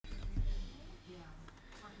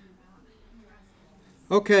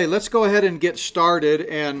Okay, let's go ahead and get started.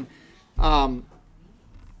 And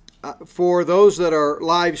for those that are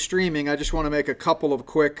live streaming, I just want to make a couple of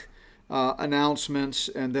quick announcements,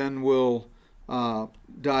 and then we'll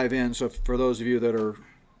dive in. So for those of you that are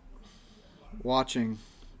watching,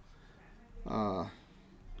 those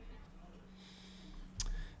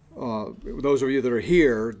of you that are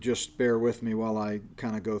here, just bear with me while I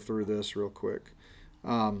kind of go through this real quick.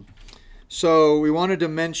 So we wanted to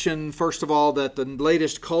mention, first of all, that the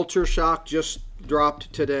latest Culture Shock just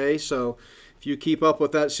dropped today. So if you keep up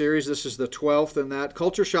with that series, this is the 12th in that.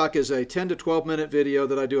 Culture Shock is a 10 to 12 minute video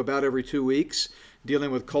that I do about every 2 weeks dealing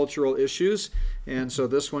with cultural issues. And so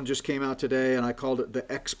this one just came out today, and I called it The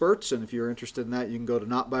Experts. And if you're interested in that, you can go to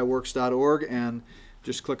notbyworks.org and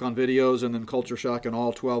just click on videos, and then Culture Shock, and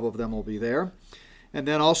all 12 of them will be there. And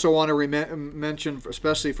then also want to mention,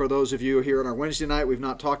 especially for those of you here on our Wednesday night, we've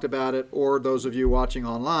not talked about it, or those of you watching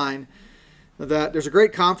online, that there's a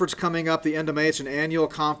great conference coming up the end of May. It's an annual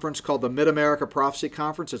conference called the Mid-America Prophecy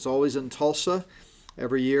Conference. It's always in Tulsa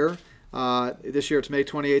every year. This year it's May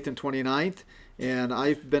 28th and 29th. And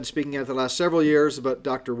I've been speaking at it the last several years, but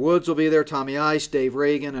Dr. Woods will be there, Tommy Ice, Dave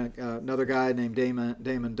Reagan, another guy named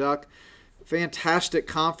Damon Duck. Fantastic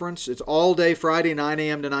conference. It's all day Friday, 9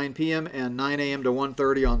 a.m. to 9 p.m. and 9 a.m. to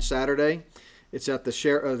 1:30 on Saturday. It's at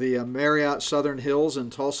the Marriott Southern Hills in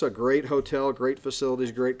Tulsa. Great hotel, great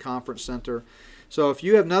facilities, great conference center. So if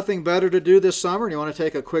you have nothing better to do this summer and you want to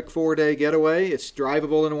take a quick 4-day getaway, it's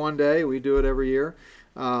drivable in one day. We do it every year.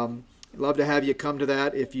 Love to have you come to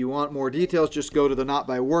that. If you want more details, just go to the Not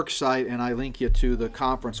by Works site, and I link you to the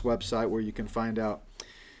conference website where you can find out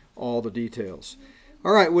all the details.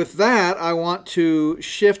 All right, with that, I want to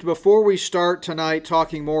shift before we start tonight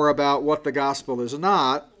talking more about what the gospel is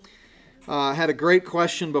not. I had a great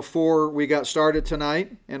question before we got started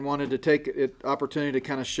tonight and wanted to take an opportunity to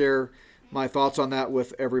kind of share my thoughts on that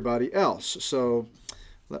with everybody else. So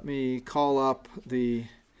let me call up the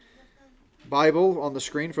Bible on the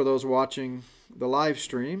screen for those watching the live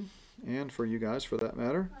stream, and for you guys for that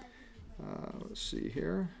matter. Let's see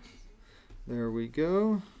here. There we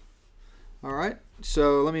go. All right,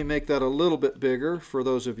 so let me make that a little bit bigger for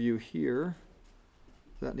those of you here.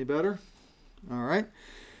 Is that any better? All right.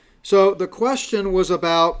 So the question was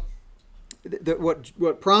about,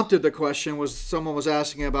 what prompted the question was someone was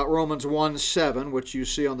asking about Romans 1:7, which you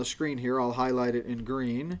see on the screen here. I'll highlight it in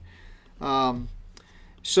green.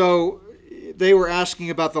 So they were asking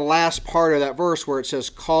about the last part of that verse where it says,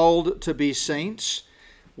 called to be saints.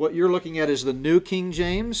 What you're looking at is the New King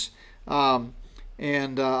James.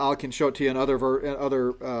 And I can show it to you in other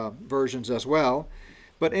versions as well.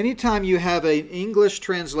 But anytime you have an English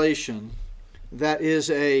translation that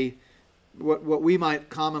is what we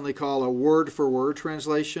might commonly call a word-for-word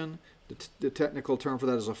translation, the technical term for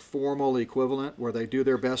that is a formal equivalent, where they do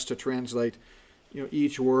their best to translate,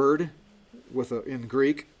 each word in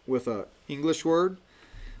Greek with an English word.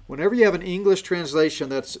 Whenever you have an English translation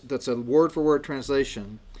that's a word-for-word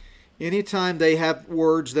translation, anytime they have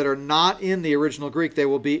words that are not in the original Greek, they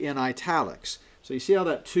will be in italics. So you see how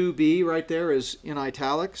that 2b right there is in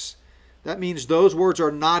italics? That means those words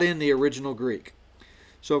are not in the original Greek.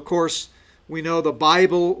 So, of course, we know the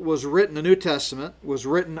Bible was written, the New Testament was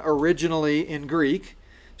written originally in Greek.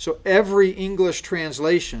 So every English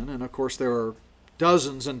translation, and of course there are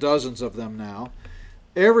dozens and dozens of them now,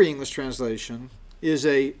 every English translation is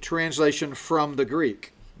a translation from the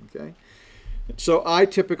Greek. Okay? So I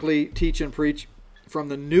typically teach and preach from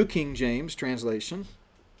the New King James translation,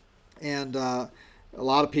 and a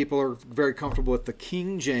lot of people are very comfortable with the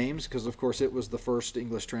King James because, of course, it was the first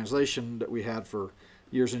English translation that we had for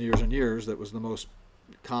years and years and years. That was the most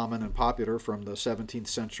common and popular from the 17th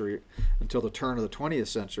century until the turn of the 20th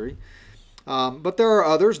century. But there are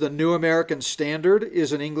others. The New American Standard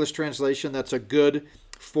is an English translation that's a good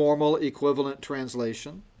formal equivalent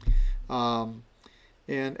translation.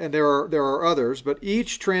 And there are others, but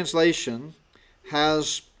each translation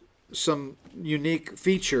has some unique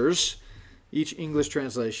features, each English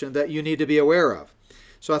translation, that you need to be aware of.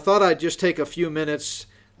 So I thought I'd just take a few minutes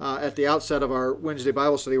at the outset of our Wednesday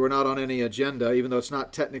Bible study. We're not on any agenda, even though it's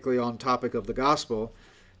not technically on topic of the gospel,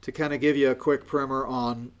 to kind of give you a quick primer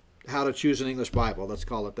on how to choose an English Bible. Let's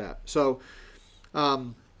call it that. So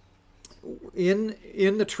in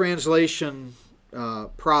the translation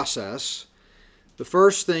process, the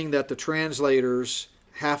first thing that the translators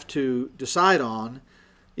have to decide on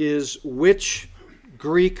is which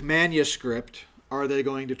Greek manuscript are they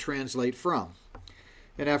going to translate from.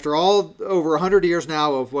 And after over 100 years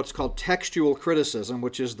now of what's called textual criticism,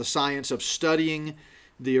 which is the science of studying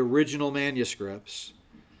the original manuscripts,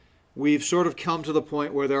 we've sort of come to the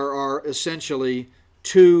point where there are essentially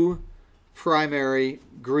two primary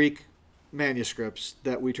Greek manuscripts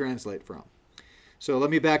that we translate from. So let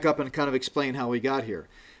me back up and kind of explain how we got here.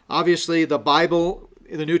 Obviously, the Bible,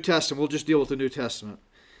 the New Testament, we'll just deal with the New Testament.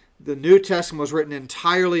 The New Testament was written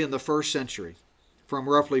entirely in the first century, from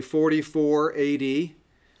roughly 44 AD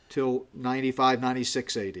till 95,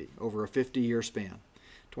 96 AD, over a 50-year span.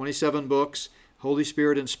 27 books. Holy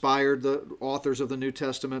Spirit inspired the authors of the New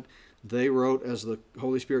Testament. They wrote as the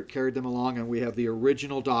Holy Spirit carried them along, and we have the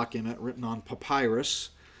original document written on papyrus.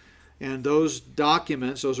 And those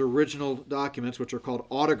documents, those original documents, which are called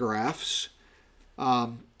autographs,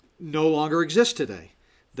 no longer exist today.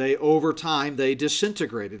 They, over time, they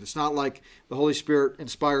disintegrated. It's not like the Holy Spirit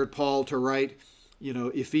inspired Paul to write,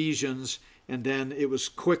 Ephesians, and then it was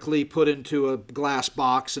quickly put into a glass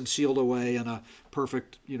box and sealed away in a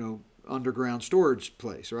perfect, underground storage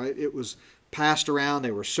place, right? It was passed around.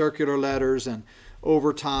 They were circular letters, and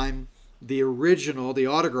over time, the original, the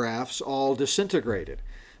autographs, all disintegrated.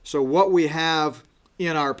 So what we have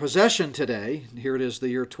in our possession today, here it is, the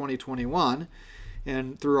year 2021,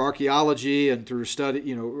 and through archaeology and through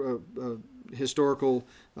study, historical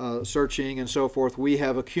searching and so forth, we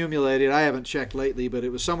have accumulated, I haven't checked lately, but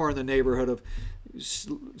it was somewhere in the neighborhood of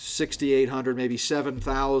 6,800, maybe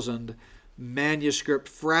 7,000 manuscript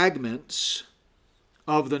fragments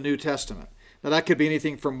of the New Testament. Now that could be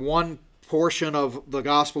anything from one portion of the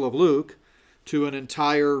Gospel of Luke to an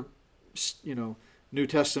entire, New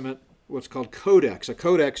Testament, what's called codex. A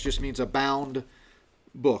codex just means a bound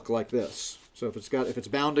book like this. So if it's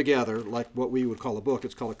bound together, like what we would call a book,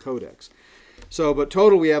 it's called a codex. So, but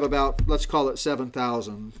total we have about, let's call it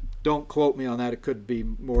 7,000. Don't quote me on that. It could be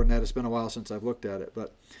more than that. It's been a while since I've looked at it.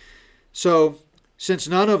 But so since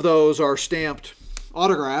none of those are stamped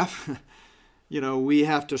autograph, we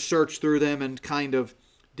have to search through them and kind of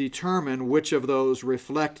determine which of those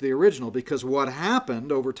reflect the original. Because what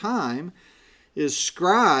happened over time is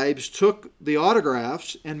scribes took the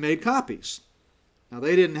autographs and made copies. Now,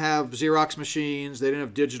 they didn't have Xerox machines. They didn't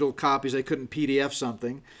have digital copies. They couldn't PDF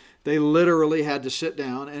something. They literally had to sit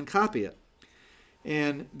down and copy it.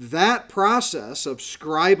 And that process of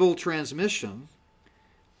scribal transmission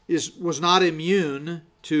was not immune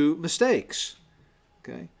to mistakes.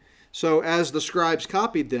 Okay? So as the scribes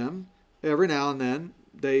copied them, every now and then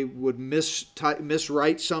they would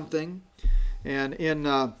miswrite something. And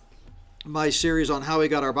in my series on How We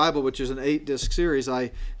Got Our Bible, which is an 8-disc series,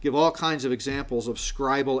 I give all kinds of examples of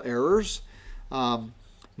scribal errors.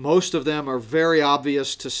 Most of them are very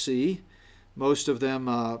obvious to see. Most of them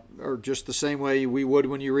are just the same way we would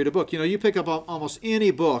when you read a book. You pick up almost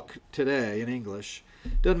any book today in English,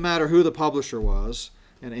 doesn't matter who the publisher was,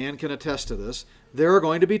 and Ann can attest to this, there are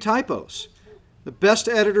going to be typos. The best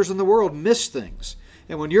editors in the world miss things.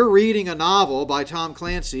 And when you're reading a novel by Tom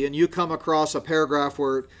Clancy and you come across a paragraph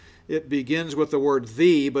where it begins with the word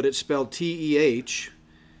 "the," but it's spelled T-E-H,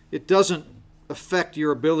 it doesn't affect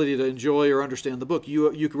your ability to enjoy or understand the book.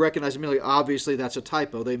 You can recognize immediately, obviously that's a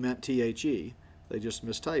typo. They meant T-H-E. They just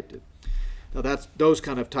mistyped it. Now those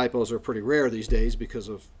kind of typos are pretty rare these days because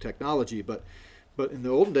of technology, but in the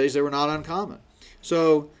olden days they were not uncommon.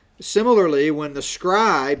 So similarly, when the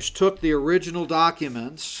scribes took the original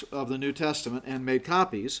documents of the New Testament and made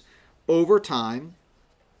copies, over time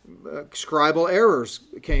scribal errors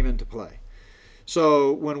came into play.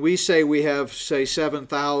 So when we say we have, say,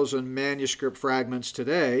 7,000 manuscript fragments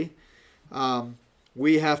today,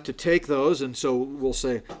 we have to take those, and so we'll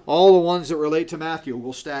say all the ones that relate to Matthew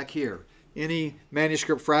we'll stack here. Any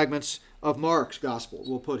manuscript fragments of Mark's gospel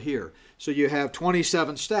we'll put here. So you have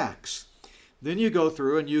 27 stacks. Then you go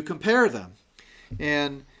through and you compare them,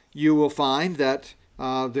 and you will find that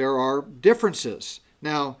there are differences.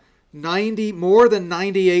 Now, more than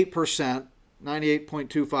 98%,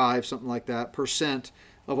 98.25, something like that, percent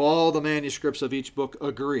of all the manuscripts of each book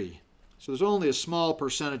agree. So there's only a small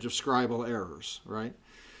percentage of scribal errors, right?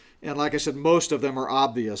 And like I said, most of them are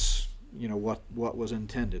obvious, what was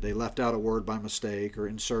intended. They left out a word by mistake or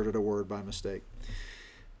inserted a word by mistake.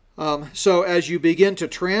 So as you begin to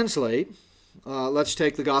translate, let's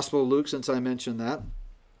take the Gospel of Luke since I mentioned that.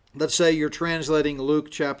 Let's say you're translating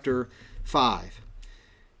Luke chapter 5.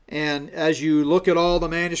 And as you look at all the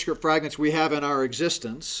manuscript fragments we have in our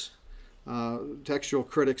existence, textual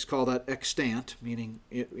critics call that extant, meaning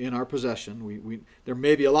in our possession. There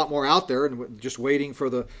may be a lot more out there, and we're just waiting for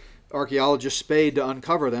the archaeologist Spade to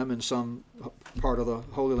uncover them in some part of the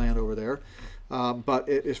Holy Land over there. But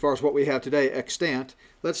as far as what we have today, extant,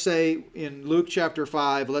 let's say in Luke chapter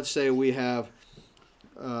 5, let's say we have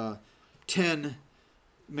 10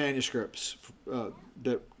 manuscripts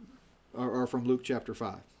that are from Luke chapter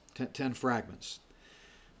 5. 10 fragments.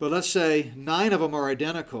 But let's say 9 of them are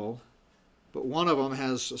identical, but one of them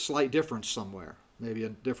has a slight difference somewhere. Maybe a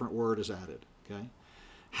different word is added. Okay?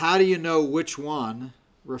 How do you know which one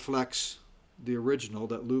reflects the original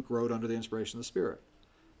that Luke wrote under the inspiration of the Spirit?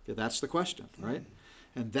 Okay, that's the question, right?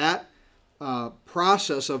 And that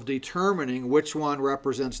process of determining which one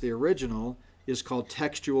represents the original is called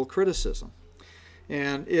textual criticism.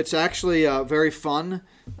 And it's actually a very fun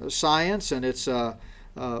science, and it's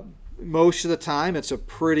most of the time it's a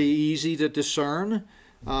pretty easy to discern.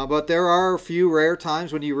 But there are a few rare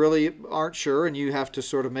times when you really aren't sure, and you have to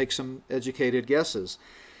sort of make some educated guesses.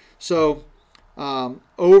 So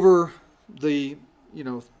over the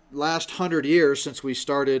last 100 years since we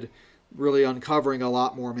started really uncovering a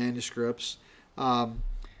lot more manuscripts,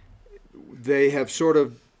 they have sort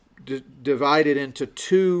of divided into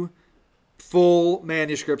 2 full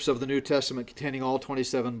manuscripts of the New Testament containing all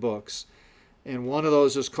 27 books. And one of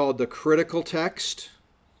those is called the critical text,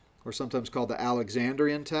 or sometimes called the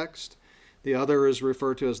Alexandrian text. The other is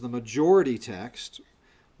referred to as the majority text,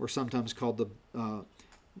 or sometimes called the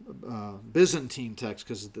Byzantine text,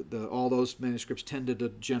 because all those manuscripts tended to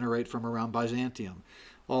generate from around Byzantium.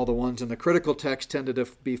 All the ones in the critical text tended to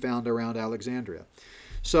be found around Alexandria.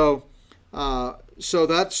 So you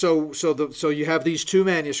have these 2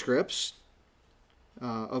 manuscripts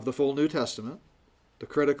of the full New Testament, the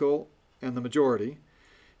critical and the majority.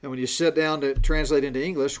 And when you sit down to translate into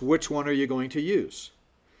English, which one are you going to use?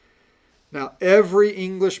 Now, every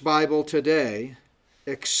English Bible today,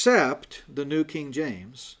 except the New King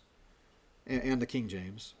James and the King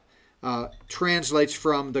James, translates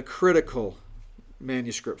from the critical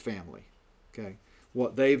manuscript family. Okay,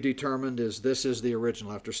 what they've determined is this is the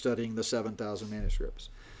original after studying the 7,000 manuscripts.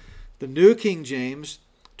 The New King James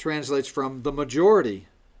translates from the majority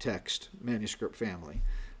text manuscript family.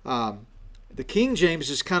 The King James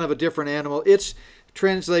is kind of a different animal. It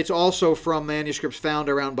translates also from manuscripts found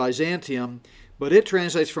around Byzantium, but it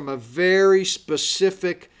translates from a very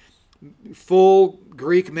specific full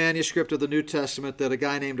Greek manuscript of the New Testament that a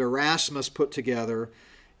guy named Erasmus put together,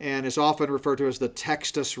 and is often referred to as the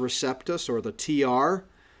Textus Receptus, or the TR.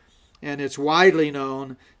 And it's widely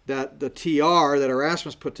known that the TR that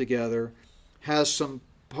Erasmus put together has some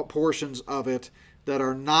portions of it that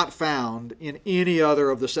are not found in any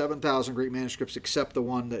other of the 7,000 Greek manuscripts except the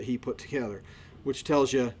one that he put together, which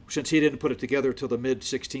tells you, since he didn't put it together till the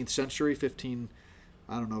mid-16th century, 50s,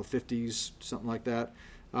 something like that,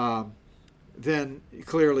 then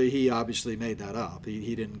clearly he obviously made that up.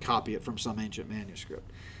 He didn't copy it from some ancient manuscript.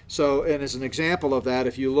 So, and as an example of that,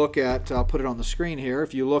 if you look at, I'll put it on the screen here,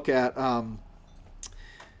 if you look at 1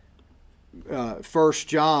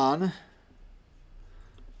 John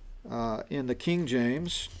in the King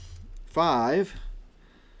James 5,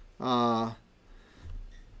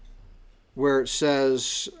 where it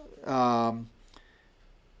says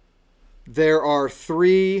there are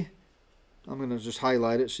 3, I'm going to just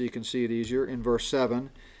highlight it so you can see it easier, in verse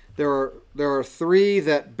 7, there are 3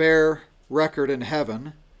 that bear record in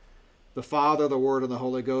heaven, the Father, the Word, and the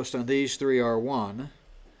Holy Ghost, and these 3 are one.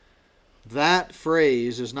 That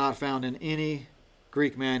phrase is not found in any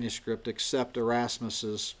Greek manuscript except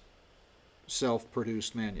Erasmus's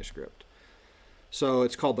self-produced manuscript. So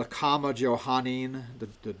it's called the Comma Johannine,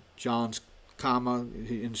 the John's comma.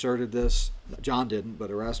 He inserted this. John didn't, but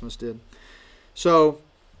Erasmus did. So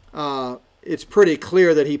it's pretty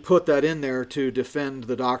clear that he put that in there to defend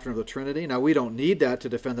the doctrine of the Trinity. Now, we don't need that to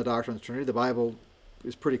defend the doctrine of the Trinity. The Bible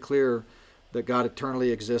is pretty clear that God eternally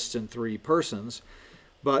exists in 3 persons.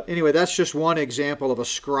 But anyway, that's just one example of a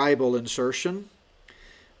scribal insertion.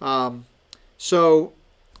 So,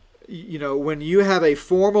 when you have a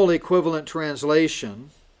formal equivalent translation,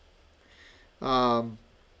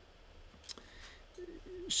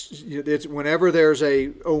 it's whenever there's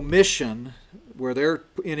a omission, where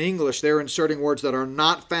in English they're inserting words that are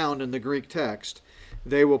not found in the Greek text,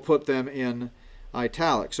 they will put them in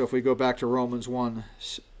italics. So if we go back to Romans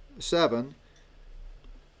 1:7,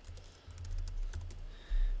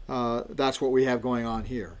 that's what we have going on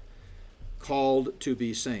here. Called to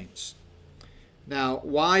be saints. Now,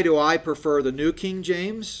 why do I prefer the New King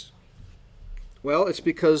James? Well, it's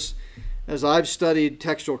because as I've studied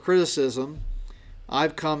textual criticism,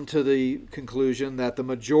 I've come to the conclusion that the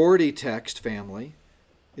majority text family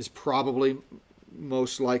is probably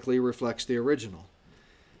most likely reflects the original.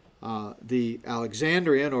 The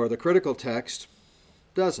Alexandrian or the critical text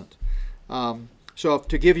doesn't. So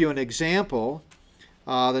to give you an example,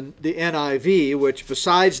 the NIV, which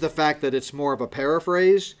besides the fact that it's more of a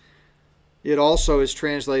paraphrase, it also is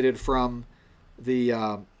translated from the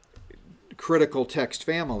critical text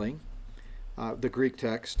family, the Greek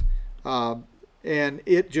text. And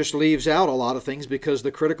it just leaves out a lot of things because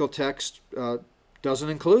the critical text doesn't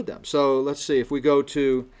include them. So let's see, if we go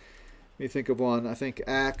to, let me think of one, I think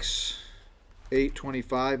Acts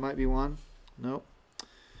 8:25 might be one. Nope.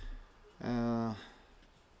 I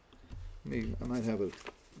might have it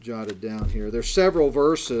jotted down here. There's several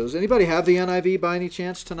verses. Anybody have the NIV by any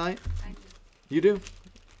chance tonight? I do. You do?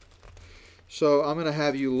 So I'm going to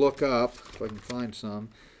have you look up, if I can find some.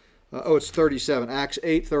 It's 37, Acts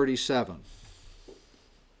 8:37.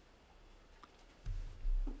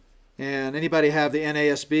 And anybody have the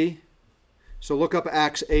NASB? So look up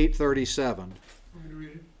Acts 8:37. Want me to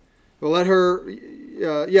read it? Well, let her,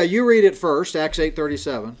 you read it first, Acts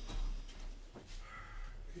 8:37.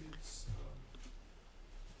 It's,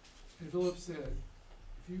 and Philip said,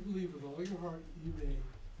 if you believe with all your heart, you may.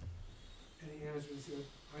 And he answered and said,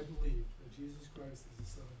 I believe that Jesus Christ is the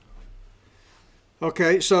Son of God.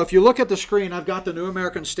 Okay, so if you look at the screen, I've got the New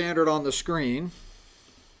American Standard on the screen.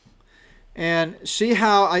 And see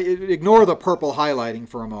how, ignore the purple highlighting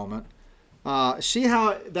for a moment. See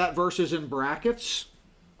how that verse is in brackets?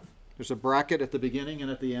 There's a bracket at the beginning and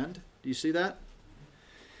at the end. Do you see that?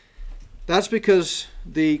 That's because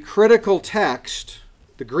the critical text,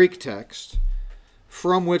 the Greek text,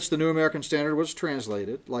 from which the New American Standard was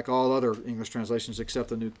translated, like all other English translations except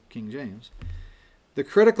the New King James, the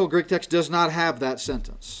critical Greek text does not have that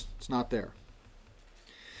sentence. It's not there.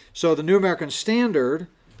 So the New American Standard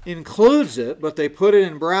includes it, but they put it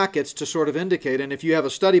in brackets to sort of indicate, and if you have a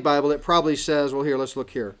study Bible, it probably says, well, here, let's look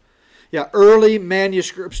here. Yeah, early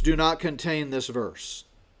manuscripts do not contain this verse.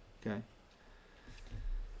 Okay.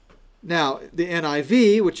 Now, the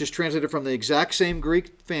NIV, which is translated from the exact same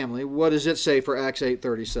Greek family, what does it say for Acts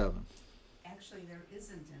 8:37? Actually, there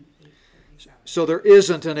isn't an 8:37. So there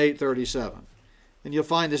isn't an 8:37. And you'll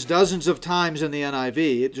find this dozens of times in the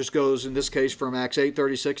NIV. It just goes, in this case, from Acts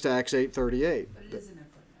 8:36 to Acts 8:38. But it is in a footnote.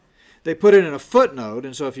 They put it in a footnote,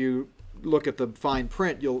 and so if you look at the fine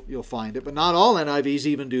print, you'll find it. But not all NIVs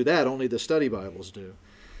even do that. Only the study Bibles do.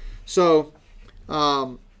 So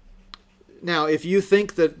now, if you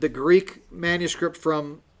think that the Greek manuscript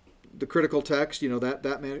from the critical text,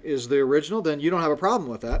 that is the original, then you don't have a problem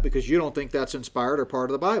with that because you don't think that's inspired or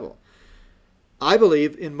part of the Bible. I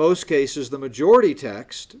believe in most cases the majority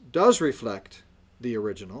text does reflect the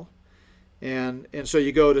original. And so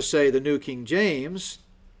you go to, say, the New King James,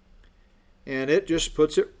 and it just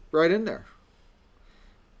puts it right in there.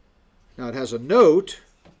 Now it has a note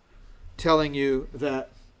telling you that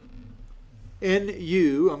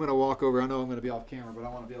NU, I'm going to walk over, I know I'm going to be off camera, but I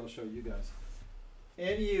want to be able to show you guys.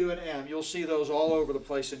 NU and M, you'll see those all over the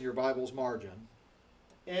place in your Bible's margin.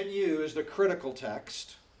 NU is the critical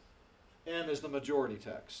text. M is the majority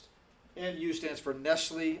text. NU stands for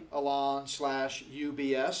Nestle Aland /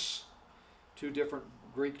 UBS, two different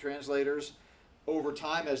Greek translators. Over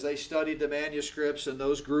time, as they studied the manuscripts and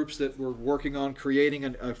those groups that were working on creating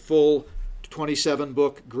a full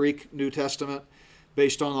 27-book Greek New Testament,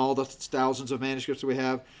 based on all the thousands of manuscripts that we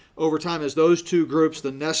have. Over time, as those two groups,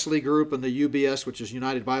 the Nestle group and the UBS, which is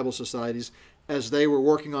United Bible Societies, as they were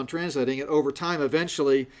working on translating it, over time,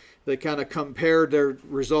 eventually, they kind of compared their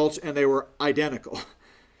results and they were identical.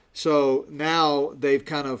 So now they've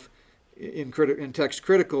kind of, in text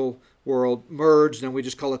critical world, merged, and we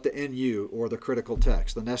just call it the NU, or the critical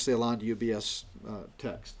text, the Nestle Aland UBS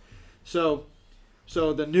text. So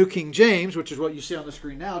the New King James, which is what you see on the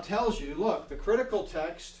screen now, tells you, look, the critical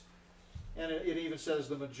text, and it even says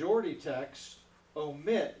the majority text,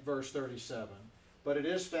 omit verse 37, but it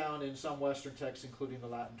is found in some Western texts, including the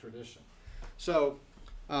Latin tradition. So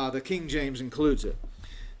the King James includes it.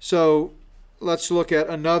 So let's look at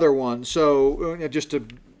another one. So just to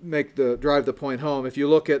drive the point home, if you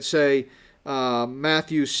look at, say,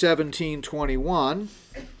 Matthew 17:21. So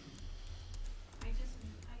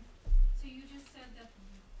you just said that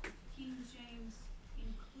King James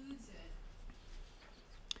includes it,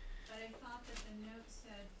 but I thought that the note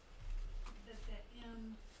said that the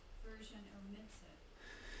M version omits it.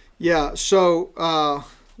 Yeah, so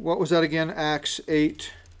what was that again? Acts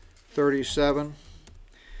 8:37.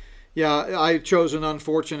 Yeah, I chose an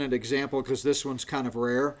unfortunate example because this one's kind of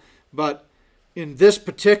rare. But in this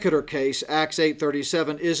particular case, Acts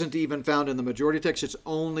 8:37 isn't even found in the majority text. It's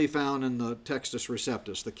only found in the Textus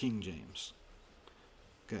Receptus, the King James.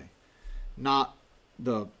 Okay, not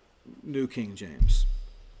the New King James.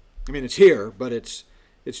 I mean, it's here, but it's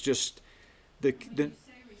just the. When you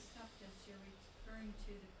say receptus, you're referring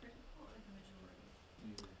to the critical or the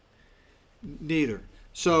majority? Neither.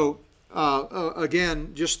 So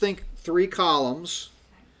again, just think 3 columns.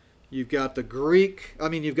 You've got the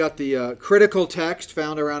critical text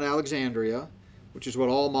found around Alexandria. which is what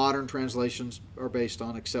all modern translations are based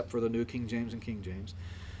on, except for the New King James and King James.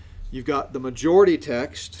 You've got the majority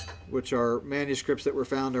text, which are manuscripts that were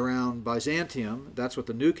found around Byzantium. That's what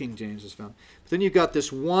the New King James is found. But then you've got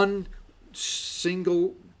this one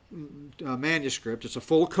single manuscript. It's a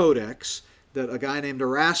full codex that a guy named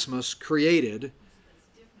Erasmus created.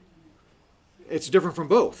 It's different from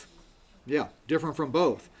both. Yeah, different from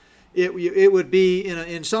both. It would be,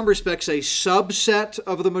 in some respects, a subset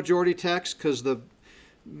of the majority text, because the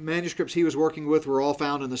manuscripts he was working with were all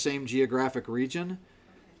found in the same geographic region,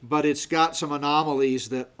 but it's got some anomalies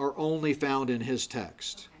that are only found in his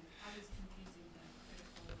text. Okay. I was confusing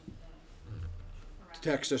the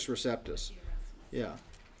critical Textus Receptus. the Erasmus. Yeah.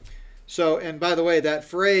 So, and by the way, that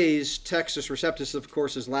phrase, Textus Receptus, of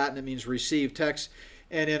course, is Latin. It means received text.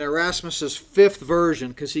 And in Erasmus's fifth version,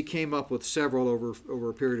 because he came up with several over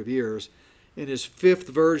a period of years, in his fifth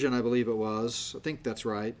version, I believe it was, I think that's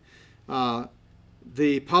right,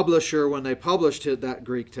 the publisher, when they published that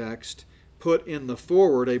Greek text, put in the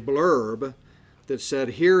foreword a blurb that said,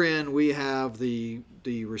 herein we have the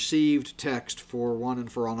received text for one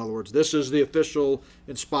and for all. In other words, this is the official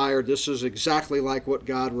inspired, this is exactly like what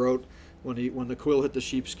God wrote when the quill hit the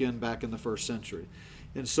sheepskin back in the first century.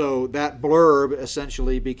 And so that blurb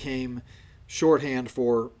essentially became shorthand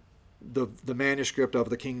for the manuscript of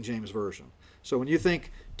the King James Version. So when you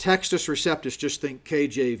think Textus Receptus, just think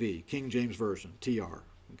KJV, King James Version, TR.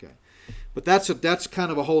 Okay, but that's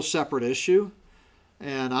kind of a whole separate issue.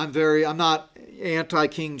 And I'm not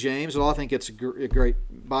anti-King James at all. I think it's a great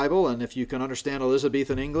Bible, and if you can understand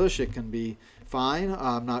Elizabethan English, it can be fine.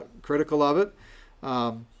 I'm not critical of it,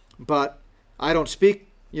 but I don't speak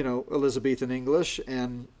Elizabethan English,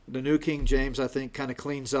 and the New King James, I think, kind of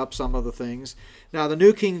cleans up some of the things. Now, the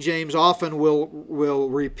New King James often will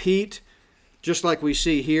repeat, just like we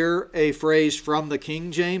see here, a phrase from the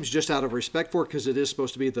King James, just out of respect for it, because it is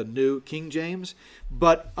supposed to be the New King James.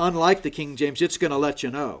 But unlike the King James, it's going to let you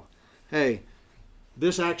know, hey,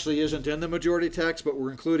 this actually isn't in the majority text, but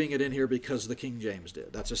we're including it in here because the King James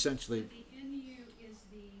did. That's essentially So the NU is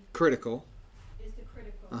the critical.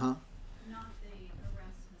 critical, Uh-huh. not the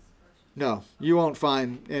Erasmus version. No, you won't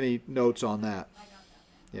find any notes on that. I got that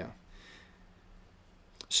then. Yeah.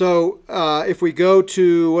 So if we go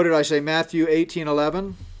to, what did I say, Matthew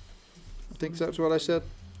 18:11? I think that's what I said.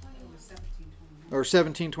 It was 1721. Or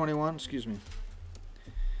 17:21, excuse me.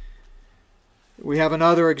 We have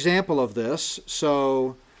another example of this.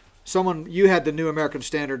 So you had the New American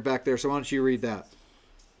Standard back there, so why don't you read that?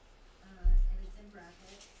 And it's in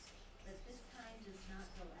brackets, that this kind does not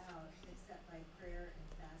go out except by prayer and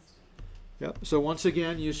fasting. Yep. So once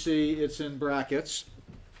again, you see it's in brackets.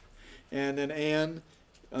 And then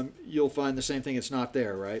you'll find the same thing. It's not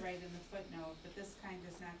there, right? Right in the footnote, but this kind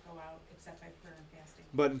does not go out except by prayer and fasting.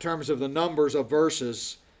 But in terms of the numbers of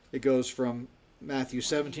verses, it goes from Matthew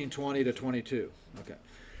 17:20 to 22. Okay.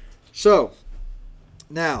 So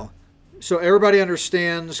everybody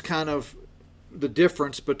understands kind of the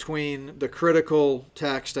difference between the critical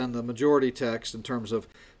text and the majority text in terms of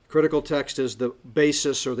critical text is the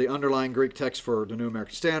basis or the underlying Greek text for the New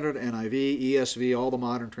American Standard, NIV, ESV, all the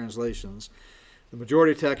modern translations. The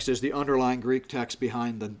majority text is the underlying Greek text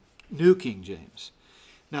behind the New King James.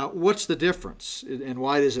 Now, what's the difference and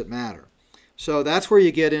why does it matter? So that's where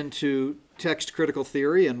you get into text critical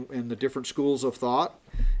theory and the different schools of thought.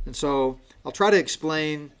 And so I'll try to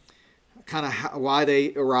explain kind of why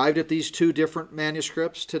they arrived at these two different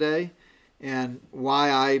manuscripts today and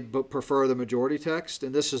why I prefer the majority text.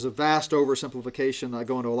 And this is a vast oversimplification. I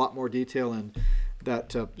go into a lot more detail in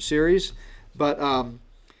that series. But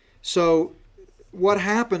so what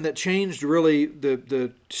happened that changed really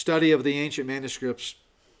the study of the ancient manuscripts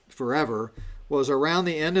forever was around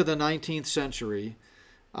the end of the 19th century,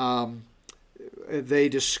 they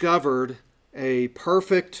discovered a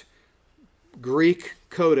perfect Greek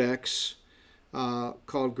codex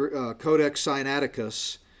called Codex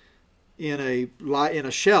Sinaiticus in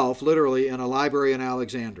a shelf, literally in a library in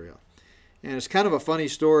Alexandria. And it's kind of a funny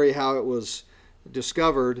story how it was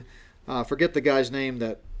discovered. Forget the guy's name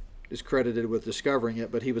that is credited with discovering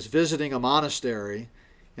it, but he was visiting a monastery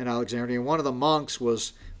in Alexandria, and one of the monks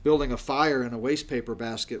was building a fire in a wastepaper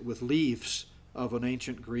basket with leaves of an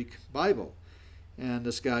ancient Greek Bible. And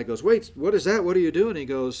this guy goes, "Wait, what is that? What are you doing?" He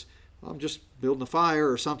goes, "I'm just building a fire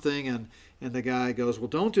or something." And the guy goes, "Well,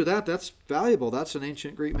 don't do that. That's valuable. That's an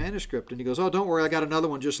ancient Greek manuscript." And he goes, "Oh, don't worry. I got another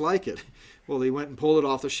one just like it." Well, he went and pulled it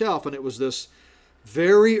off the shelf, and it was this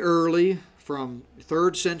very early, from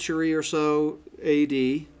 3rd century or so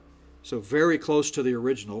AD, so very close to the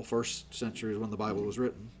original. 1st century is when the Bible was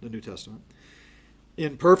written, the New Testament,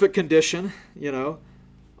 in perfect condition,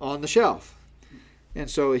 on the shelf. And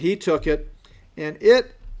so he took it, and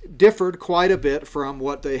it differed quite a bit from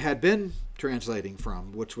what they had been translating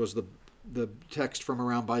from, which was the text from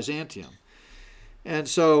around Byzantium. And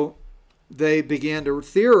so they began to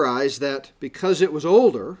theorize that because it was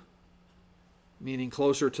older, meaning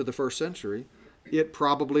closer to the first century, it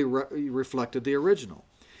probably reflected the original.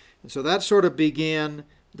 And so that sort of began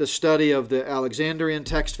the study of the Alexandrian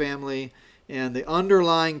text family, and the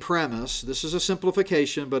underlying premise, this is a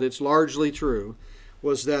simplification, but it's largely true,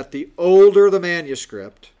 was that the older the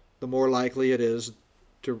manuscript, the more likely it is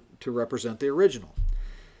to represent the original.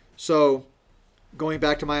 So, going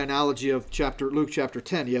back to my analogy of Luke chapter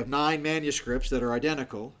 10, you have 9 manuscripts that are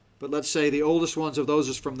identical, but let's say the oldest ones of those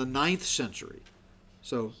is from the 9th century,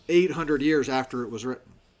 so 800 years after it was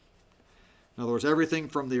written. In other words, everything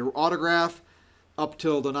from the autograph up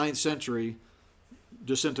till the 9th century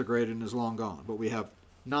disintegrated and is long gone. But we have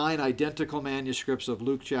 9 identical manuscripts of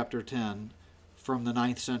Luke chapter 10 from the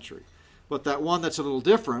 9th century. But that one that's a little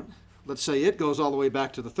different, let's say it goes all the way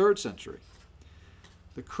back to the 3rd century.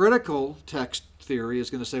 The critical text theory is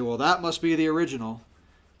going to say, well, that must be the original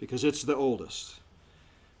because it's the oldest.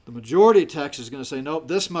 The majority text is going to say, nope,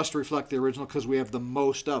 this must reflect the original because we have the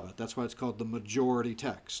most of it. That's why it's called the majority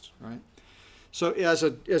text, right? So as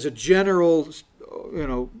a general,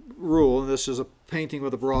 rule, and this is a painting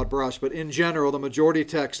with a broad brush, but in general, the majority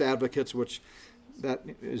text advocates, which that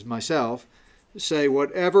is myself, say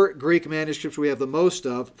whatever Greek manuscripts we have the most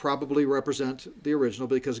of probably represent the original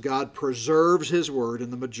because God preserves his word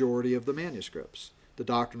in the majority of the manuscripts, the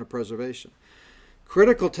doctrine of preservation.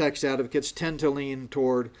 Critical text advocates tend to lean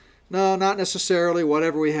toward, no, not necessarily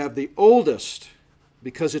whatever we have the oldest,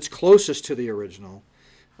 because it's closest to the original,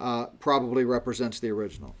 probably represents the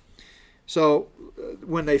original. So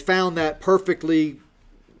when they found that perfectly,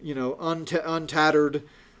 untattered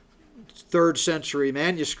 3rd century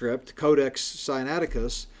manuscript, Codex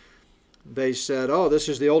Sinaiticus, they said, oh, this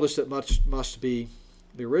is the oldest, it must be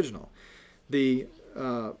the original. The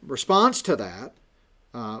response to that,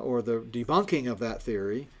 or the debunking of that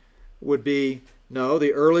theory, would be, no,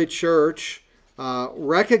 the early church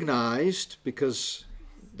recognized, because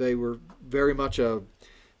they were very much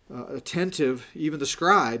attentive, even the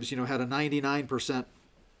scribes, had a 99%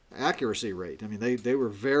 accuracy rate. I mean, they were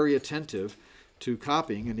very attentive to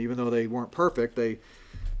copying, and even though they weren't perfect, they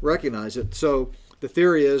recognized it. So the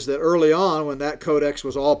theory is that early on, when that codex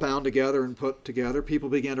was all bound together and put together, people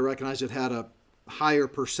began to recognize it had a higher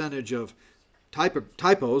percentage of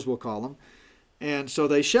typos, we'll call them, and so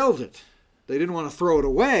they shelved it. They didn't want to throw it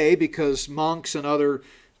away because monks and other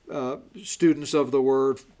students of the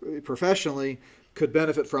word professionally could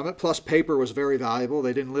benefit from it. Plus, paper was very valuable.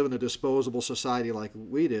 They didn't live in a disposable society like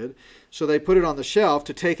we did. So they put it on the shelf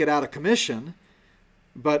to take it out of commission,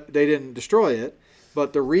 but they didn't destroy it.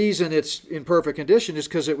 But the reason it's in perfect condition is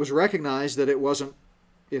because it was recognized that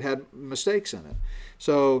it had mistakes in it.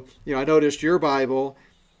 So, I noticed your Bible,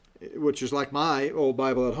 which is like my old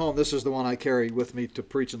Bible at home. This is the one I carry with me to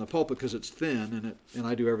preach in the pulpit because it's thin and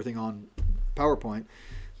I do everything on PowerPoint.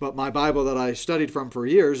 But my Bible that I studied from for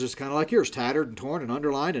years is kind of like yours, tattered and torn and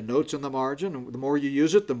underlined and notes in the margin. And the more you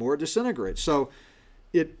use it, the more it disintegrates. So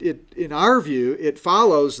it in our view, it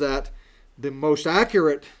follows that the most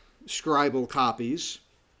accurate scribal copies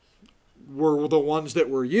were the ones that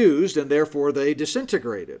were used, and therefore they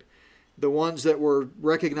disintegrated. The ones that were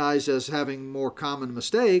recognized as having more common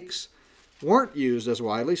mistakes weren't used as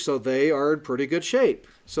widely, so they are in pretty good shape.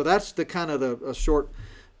 So that's the kind of a short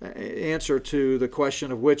answer to the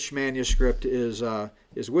question of which manuscript is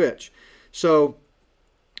which. So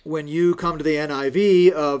when you come to the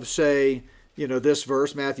NIV of, say, this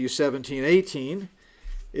verse, Matthew 17:18,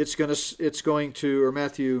 it's going to, or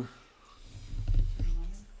Matthew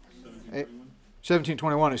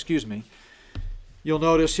 17:21, excuse me. You'll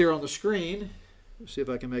notice here on the screen, let's see if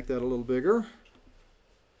I can make that a little bigger.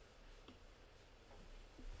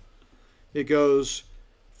 It goes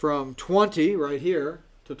from 20 right here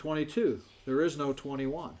to 22. There is no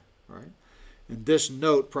 21, right? And this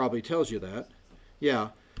note probably tells you that. Yeah,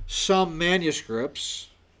 some manuscripts,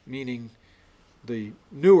 meaning the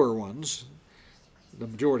newer ones, the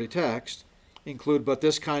majority text, include, but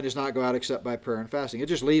this kind does not go out except by prayer and fasting. It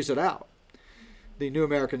just leaves it out. The New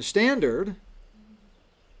American Standard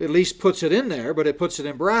at least puts it in there, but it puts it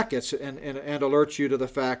in brackets and alerts you to the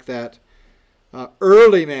fact that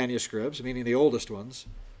early manuscripts, meaning the oldest ones,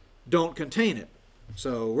 don't contain it.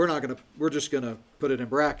 So we're just gonna put it in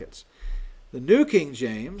brackets. The New King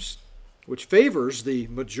James, which favors the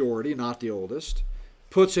majority, not the oldest,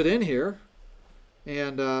 puts it in here,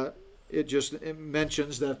 and it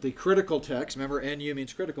mentions that the critical text, remember NU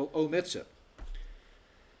means critical, omits it.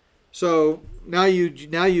 So now you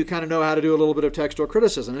kind of know how to do a little bit of textual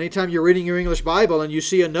criticism. Anytime you're reading your English Bible and you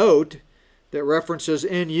see a note that references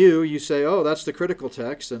 "in you," you say, "Oh, that's the critical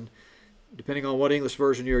text." And depending on what English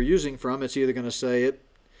version you're using from, it's either going to say it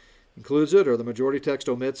includes it, or the majority text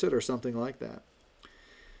omits it, or something like that.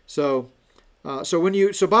 So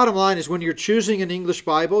bottom line is, when you're choosing an English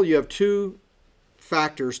Bible, you have two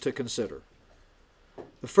factors to consider.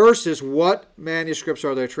 The first is, what manuscripts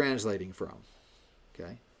are they translating from?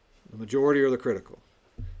 Okay, the majority or the critical.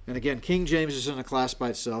 And again, King James is in a class by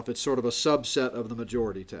itself. It's sort of a subset of the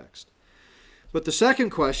majority text. But the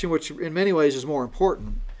second question, which in many ways is more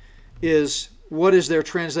important, is what is their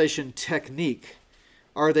translation technique?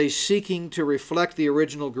 Are they seeking to reflect the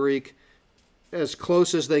original Greek as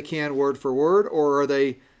close as they can word for word, or are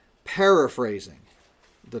they paraphrasing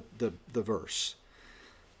the verse?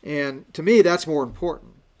 And to me, that's more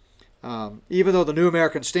important. Even though the New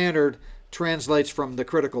American Standard translates from the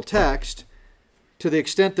critical text, to the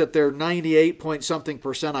extent that they're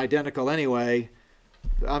 98-point-something% identical anyway,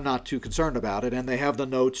 I'm not too concerned about it, and they have the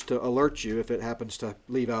notes to alert you if it happens to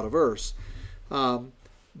leave out a verse.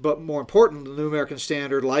 But more important, the New American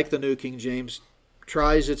Standard, like the New King James,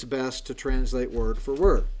 tries its best to translate word for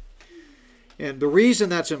word. And the reason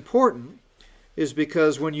that's important is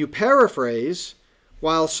because when you paraphrase,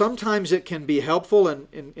 while sometimes it can be helpful in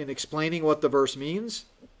explaining what the verse means,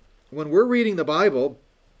 when we're reading the Bible,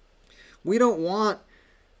 we don't want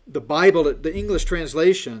the Bible, the English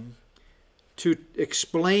translation, to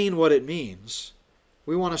explain what it means.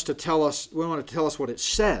 We want to tell us what it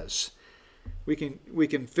says. We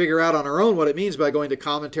can figure out on our own what it means by going to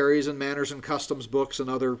commentaries and manners and customs books and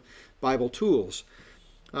other Bible tools.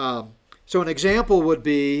 So an example would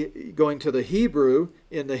be going to the Hebrew.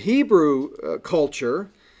 In the Hebrew culture,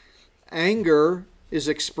 anger is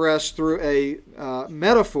expressed through a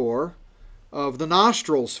metaphor of the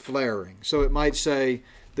nostrils flaring. So it might say,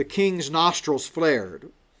 the king's nostrils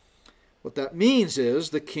flared. What that means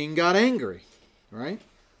is the king got angry, right?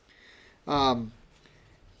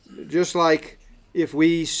 Just like if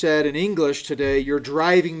we said in English today, "You're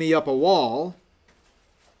driving me up a wall,"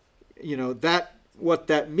 what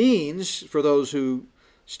that means for those who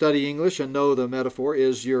study English and know the metaphor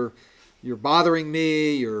is you're bothering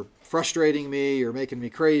me, you're frustrating me, you're making me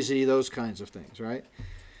crazy, those kinds of things, right?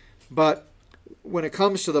 But when it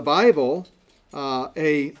comes to the Bible,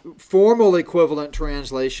 a formal equivalent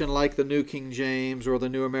translation like the New King James or the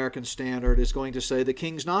New American Standard is going to say the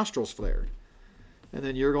king's nostrils flared. And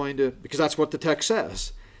then you're going to, because that's what the text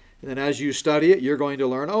says. And then as you study it, you're going to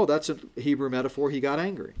learn, oh, that's a Hebrew metaphor, he got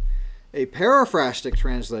angry. A paraphrastic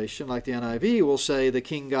translation like the NIV will say the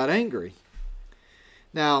king got angry.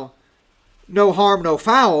 Now, no harm, no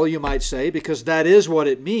foul, you might say, because that is what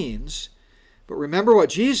it means. But remember what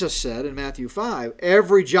Jesus said in Matthew 5.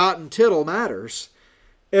 Every jot and tittle matters.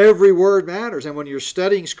 Every word matters. And when you're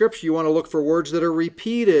studying Scripture, you want to look for words that are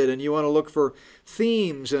repeated, and you want to look for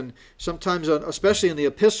themes. And sometimes, especially in the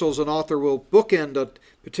epistles, an author will bookend a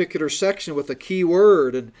particular section with a key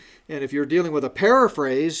word. And if you're dealing with a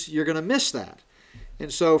paraphrase, you're going to miss that.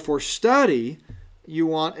 And so for study, you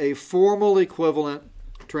want a formal equivalent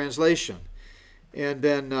translation. And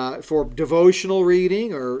then for devotional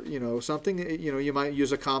reading or something, you might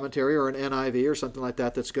use a commentary or an NIV or something like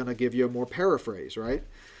that that's going to give you a more paraphrase, right?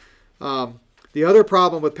 The other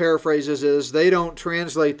problem with paraphrases is they don't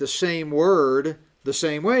translate the same word the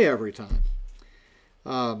same way every time.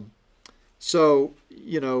 So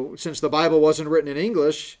since the Bible wasn't written in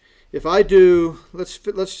English, if I do,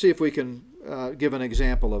 let's see if we can give an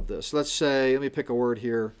example of this. Let's say, let me pick a word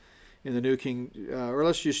here in the New King, or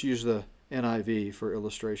let's just use the NIV for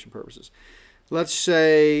illustration purposes. Let's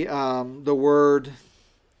say the word,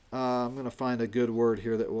 I'm going to find a good word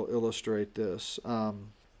here that will illustrate this.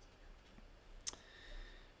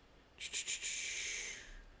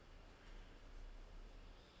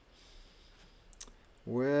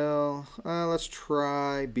 Let's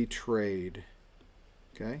try betrayed.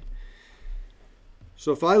 Okay.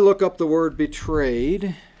 So if I look up the word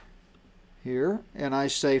betrayed here, and I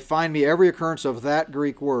say, find me every occurrence of that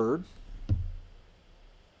Greek word,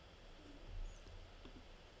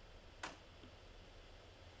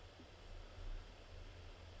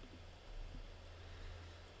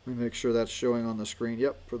 let me make sure that's showing on the screen.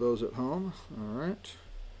 Yep, for those at home. All right.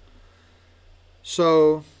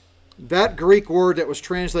 So that Greek word that was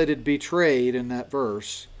translated betrayed in that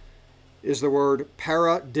verse is the word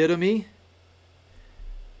paradidomi,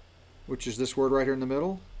 which is this word right here in the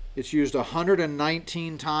middle. It's used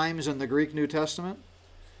 119 times in the Greek New Testament.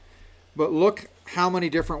 But look how many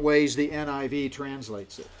different ways the NIV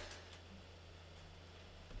translates it.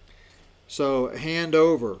 So hand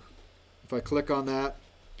over, if I click on that,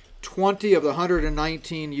 20 of the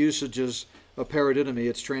 119 usages of paradidomi,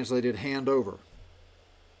 it's translated hand over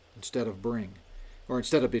instead of bring, or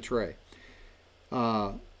instead of betray.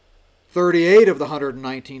 38 of the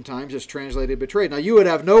 119 times it's translated betrayed. Now, you would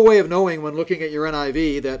have no way of knowing when looking at your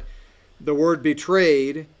NIV that the word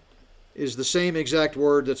betrayed is the same exact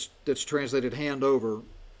word that's translated hand over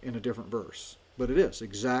in a different verse. But it is,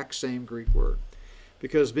 exact same Greek word.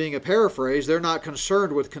 Because being a paraphrase, they're not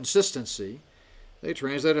concerned with consistency. They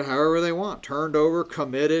translate it however they want. Turned over,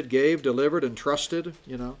 committed, gave, delivered, entrusted,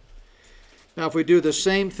 Now, if we do the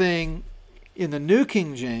same thing in the New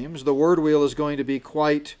King James, the word wheel is going to be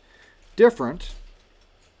quite different.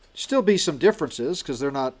 Still be some differences because they're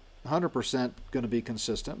not 100% going to be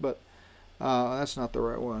consistent, but that's not the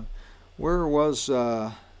right one. Where was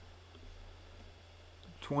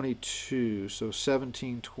 22? So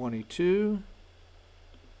 1722.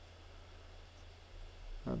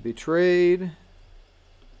 Betrayed.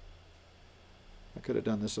 I could have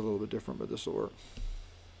done this a little bit different, but this will work.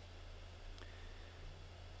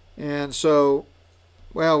 And so,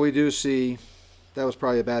 well, we do see that was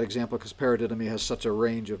probably a bad example because paradidomi has such a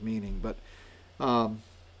range of meaning. But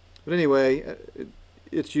anyway,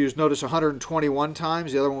 it's used, notice, 121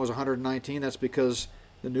 times. The other one was 119. That's because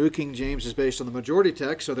the New King James is based on the majority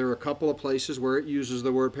text, so there are a couple of places where it uses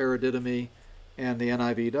the word paradidomi and the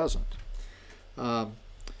NIV doesn't.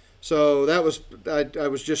 So that was, I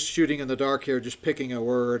was just shooting in the dark here, just picking a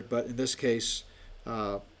word, but in this case,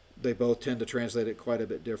 they both tend to translate it quite a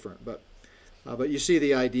bit different. But you see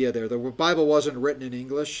the idea there. The Bible wasn't written in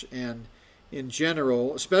English, and in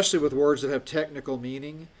general, especially with words that have technical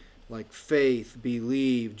meaning, like faith,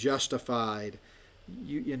 believe, justified,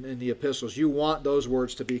 in the epistles, you want those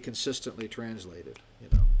words to be consistently translated.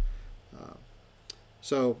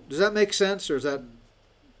 So does that make sense, or is that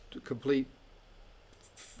complete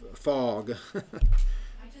fog? I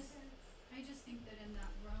just think that in that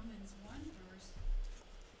Romans 1 verse,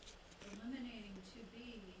 eliminating to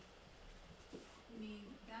be,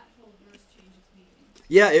 that whole verse changes meaning.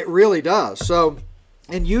 Yeah, it really does. So,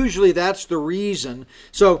 and usually that's the reason.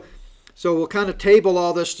 So we'll kind of table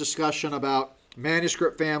all this discussion about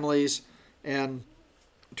manuscript families and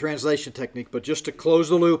translation technique, but just to close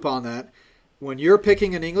the loop on that, when you're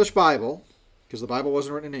picking an English Bible, because the Bible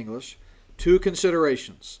wasn't written in English, two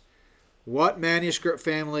considerations. What manuscript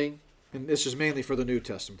family, and this is mainly for the New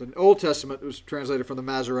Testament. The Old Testament was translated from the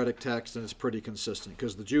Masoretic text, and it's pretty consistent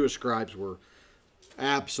because the Jewish scribes were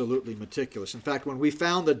absolutely meticulous. In fact, when we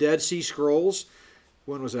found the Dead Sea Scrolls,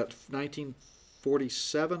 when was that,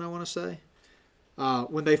 1947, I want to say?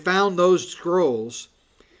 When they found those scrolls,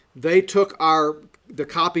 they took the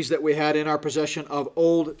copies that we had in our possession of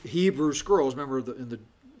old Hebrew scrolls. Remember, the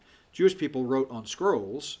Jewish people wrote on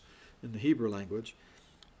scrolls in the Hebrew language.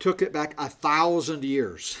 Took it back 1,000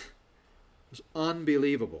 years. It was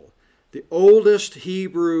unbelievable. The oldest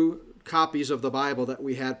Hebrew copies of the Bible that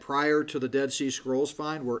we had prior to the Dead Sea Scrolls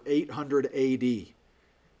find were 800 AD.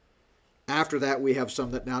 After that, we have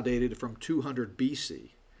some that now dated from 200 BC.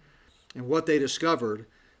 And what they discovered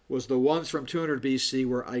was the ones from 200 BC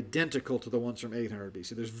were identical to the ones from 800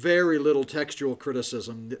 BC. There's very little textual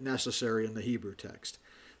criticism necessary in the Hebrew text.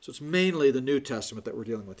 So it's mainly the New Testament that we're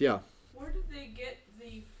dealing with. Yeah? Where did they get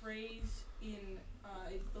the phrase in,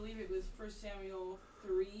 I believe it was 1 Samuel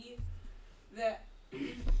 3, that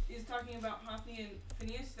is talking about Hophni and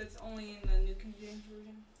Phinehas? That's only in the New King James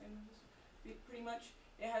Version, pretty much.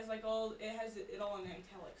 It has it all in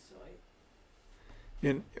italics, so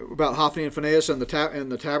About Hophni and Phinehas and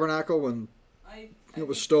the tabernacle when it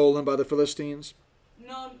was stolen by the Philistines?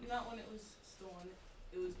 No, not when it was stolen.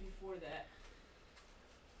 It was before that.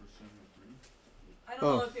 I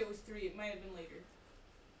don't know if it was 3. It might have been later.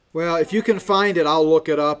 Well, if you can find it, I'll look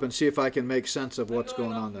it up and see if I can make sense of what's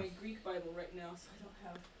going on there. I'm going off my Greek Bible right now, so I don't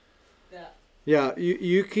have that. Yeah,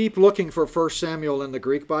 you keep looking for 1 Samuel in the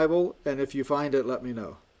Greek Bible, and if you find it, let me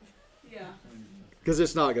know. Yeah. Because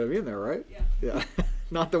it's not going to be in there, right? Yeah. Yeah.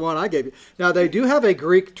 Not the one I gave you. Now, they do have a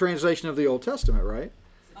Greek translation of the Old Testament, right?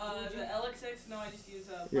 The LXX, no, I just use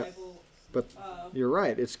Yeah. Bible. But you're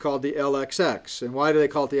right. It's called the LXX. And why do they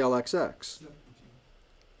call it the LXX?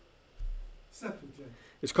 Septuagint.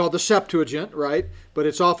 It's called the Septuagint, right? But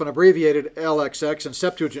it's often abbreviated LXX, and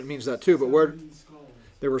Septuagint means that too. But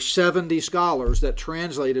there were 70 scholars that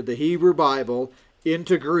translated the Hebrew Bible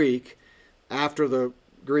into Greek after the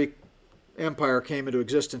Greek Empire came into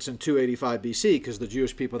existence in 285 BC, because the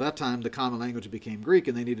Jewish people at that time, the common language became Greek,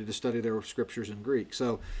 and they needed to study their scriptures in Greek.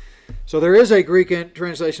 So there is a Greek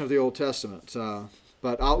translation of the Old Testament.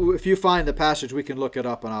 But if you find the passage, we can look it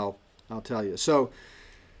up, and I'll tell you. So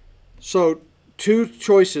two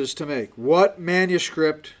choices to make. What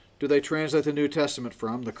manuscript do they translate the New Testament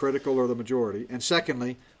from, the critical or the majority? And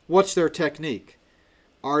secondly, what's their technique?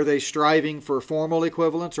 Are they striving for formal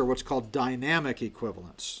equivalence or what's called dynamic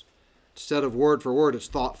equivalence? Instead of word for word, it's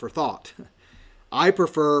thought for thought. I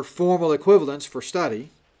prefer formal equivalence for study,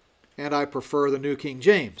 and I prefer the New King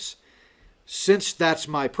James. Since that's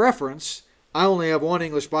my preference, I only have one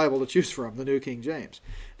English Bible to choose from, the New King James.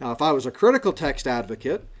 Now, if I was a critical text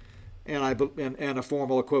advocate and a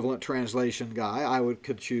formal equivalent translation guy, I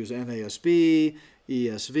could choose NASB,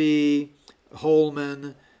 ESV,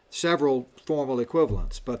 Holman, several formal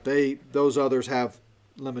equivalents, but those others have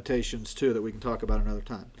limitations too that we can talk about another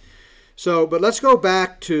time. So, but let's go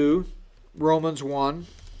back to Romans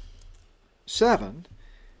 1:7.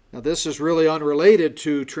 Now, this is really unrelated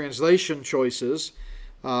to translation choices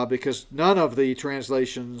because none of the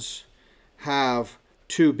translations have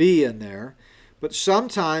to be in there. But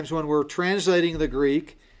sometimes when we're translating the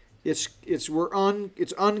Greek, it's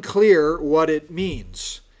unclear what it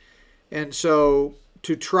means. And so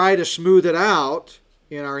to try to smooth it out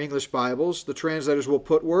in our English Bibles, the translators will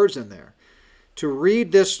put words in there. To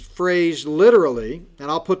read this phrase literally, and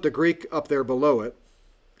I'll put the Greek up there below it.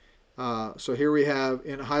 So here we have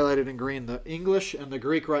highlighted in green the English and the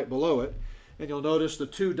Greek right below it. And you'll notice the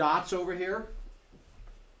two dots over here.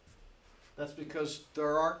 That's because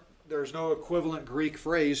there's no equivalent Greek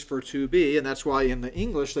phrase for to be, and that's why in the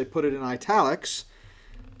English they put it in italics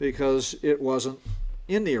because it wasn't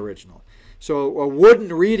in the original. So a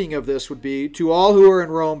wooden reading of this would be, to all who are in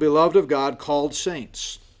Rome, beloved of God, called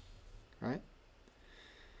saints. Right?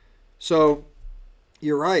 So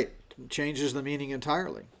you're right. It changes the meaning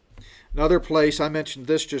entirely. Another place, I mentioned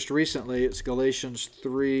this just recently, it's Galatians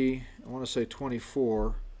 3, I want to say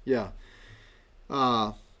 24. Yeah.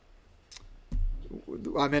 I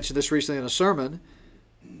mentioned this recently in a sermon.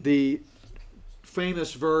 The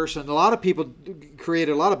famous verse, and a lot of people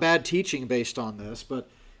created a lot of bad teaching based on this, but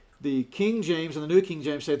the King James and the New King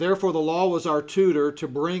James say, therefore the law was our tutor to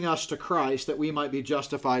bring us to Christ that we might be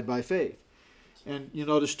justified by faith. And you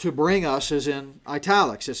notice to bring us is in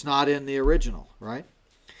italics. It's not in the original, right?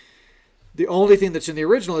 The only thing that's in the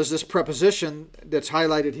original is this preposition that's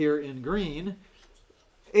highlighted here in green,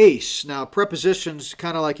 eis. Now, prepositions,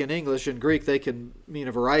 kind of like in English, in Greek, they can mean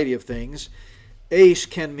a variety of things. Eis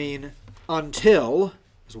can mean until,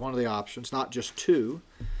 is one of the options, not just to.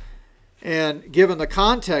 And given the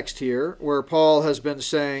context here, where Paul has been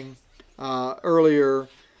saying earlier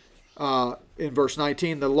in verse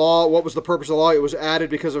 19, the law, what was the purpose of the law? It was added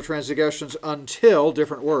because of transgressions until,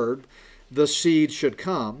 different word, the seed should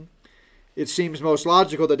come. It seems most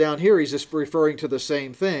logical that down here he's just referring to the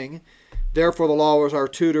same thing. Therefore, the law was our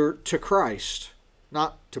tutor to Christ.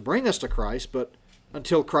 Not to bring us to Christ, but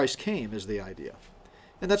until Christ came is the idea.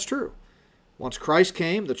 And that's true. Once Christ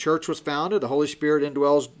came, the church was founded, the Holy Spirit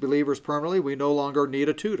indwells believers permanently, we no longer need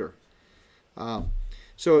a tutor.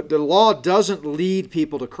 So the law doesn't lead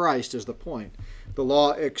people to Christ is the point. The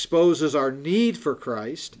law exposes our need for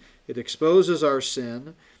Christ. It exposes our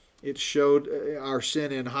sin. It showed our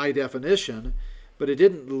sin in high definition, but it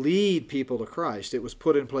didn't lead people to Christ. It was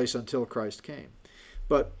put in place until Christ came.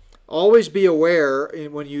 But always be aware,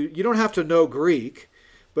 when you don't have to know Greek,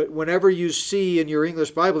 but whenever you see in your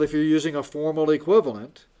English Bible, if you're using a formal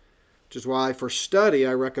equivalent, which is why for study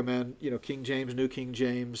I recommend King James, New King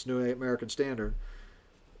James, New American Standard,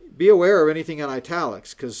 be aware of anything in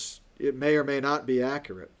italics because it may or may not be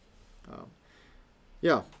accurate.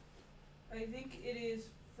 Yeah. I think it is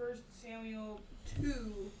 1 Samuel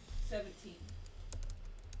 2:17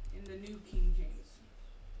 in the New King James.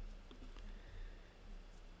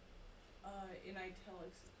 In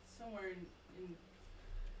italics, somewhere in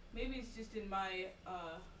maybe it's just in my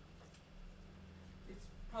it's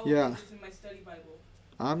probably just in my study Bible.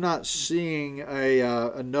 I'm not seeing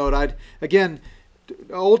a note.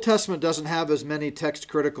 The Old Testament doesn't have as many text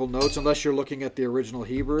critical notes unless you're looking at the original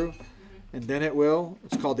Hebrew, and then it will.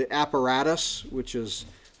 It's called the apparatus, which is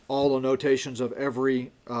all the notations of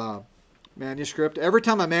every manuscript. Every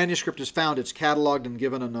time a manuscript is found, it's cataloged and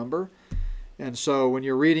given a number. And so when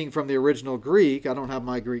you're reading from the original Greek, I don't have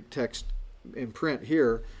my Greek text in print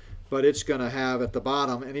here, but it's going to have at the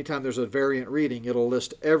bottom, anytime there's a variant reading, it'll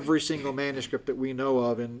list every single manuscript that we know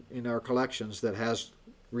of in our collections that has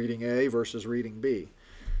reading A versus reading B.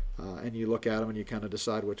 And you look at them and you kind of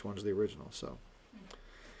decide which one's the original. So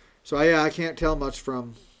I can't tell much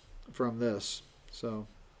from this. So,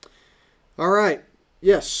 all right.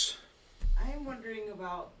 Yes. I'm wondering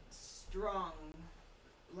about Strong.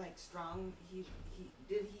 Like Strong,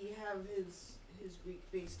 did he have his Greek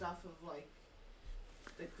based off of like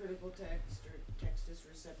the critical text or Textus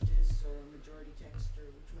Receptus or majority text, or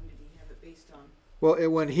which one did he have it based on? Well,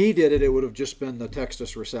 when he did it, it would have just been the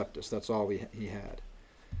Textus Receptus. That's all he had.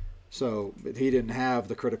 So he didn't have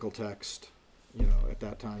the critical text, at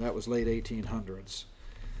that time. That was late 1800s.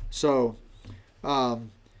 So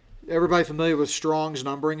everybody familiar with Strong's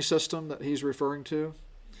numbering system that he's referring to?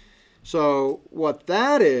 So what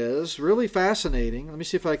that is, really fascinating. Let me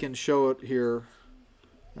see if I can show it here,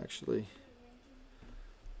 actually.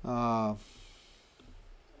 All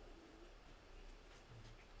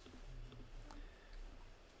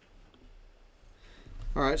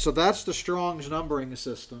right, so that's the Strong's numbering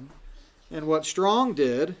system. And what Strong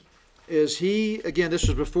did is this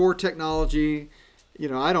was before technology.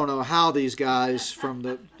 I don't know how these guys from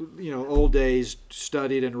the, old days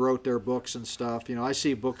studied and wrote their books and stuff. I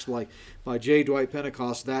see books like by J. Dwight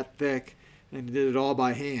Pentecost that thick and did it all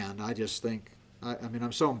by hand. I just think,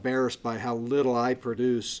 I'm so embarrassed by how little I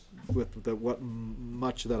produce with what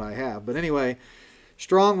much that I have. But anyway,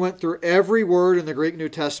 Strong went through every word in the Greek New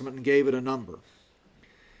Testament and gave it a number.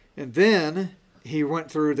 And then he went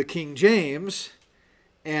through the King James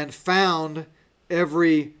and found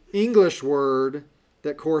every English word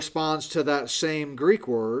that corresponds to that same Greek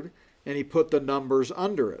word, and he put the numbers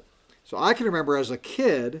under it. So I can remember as a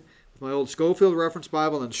kid, with my old Schofield Reference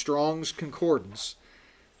Bible and Strong's Concordance,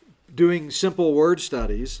 doing simple word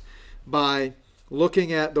studies by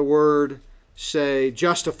looking at the word, say,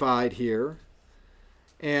 justified here,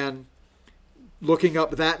 and looking up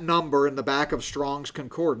that number in the back of Strong's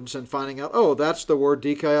Concordance and finding out, oh, that's the word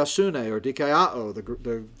dikaiosune or dikaiao,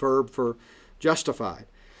 the verb for justified.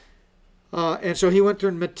 And so he went through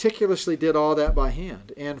and meticulously did all that by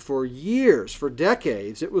hand. And for years, for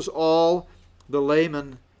decades, it was all the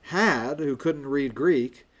layman had who couldn't read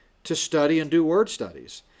Greek to study and do word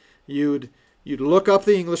studies. You'd look up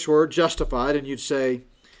the English word justified and you'd say,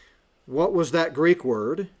 what was that Greek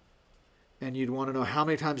word? And you'd want to know how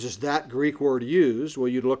many times is that Greek word used. Well,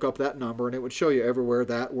 you'd look up that number and it would show you everywhere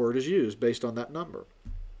that word is used based on that number.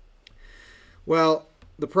 Well,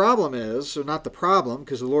 the problem is, or not the problem,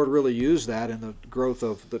 because the Lord really used that in the growth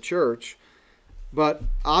of the church, but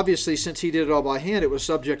obviously since he did it all by hand, it was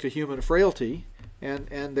subject to human frailty, and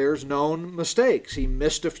there's known mistakes. He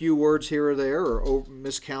missed a few words here or there, or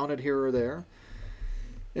miscounted here or there.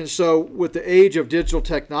 And so with the age of digital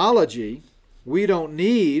technology, we don't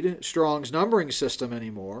need Strong's numbering system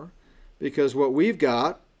anymore, because what we've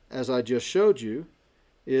got, as I just showed you,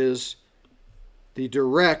 is the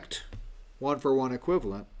direct one-for-one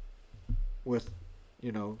equivalent with,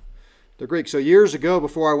 the Greek. So years ago,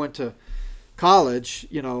 before I went to college,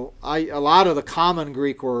 a lot of the common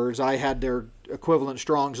Greek words, I had their equivalent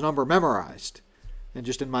Strong's number memorized. And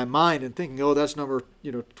just in my mind and thinking, oh, that's number,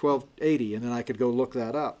 1280, and then I could go look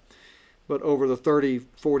that up. But over the 30,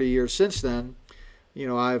 40 years since then,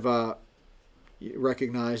 I've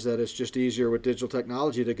recognized that it's just easier with digital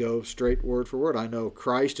technology to go straight word for word. I know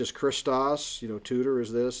Christ is Christos, tutor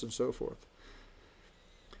is this, and so forth.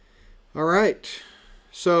 All right.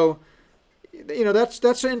 So,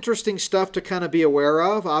 that's interesting stuff to kind of be aware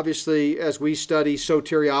of. Obviously, as we study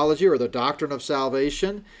soteriology or the doctrine of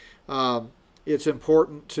salvation, it's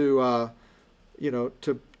important to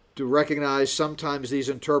recognize sometimes these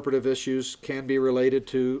interpretive issues can be related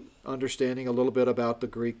to understanding a little bit about the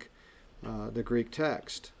Greek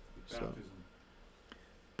text.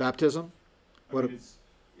 Baptism? It's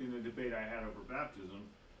in the debate I had over baptism,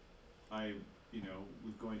 I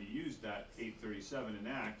was going to use that 837 in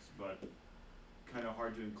Acts, but kind of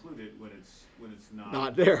hard to include it when it's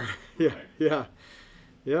not there. Right.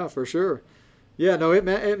 Yeah, for sure. Yeah, no, it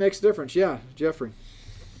makes a difference. Yeah, Jeffrey.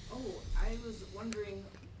 Oh, I was wondering.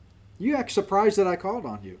 You act surprised that I called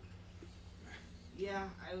on you. Yeah,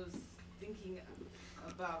 I was thinking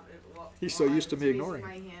about it. He's so used to me ignoring.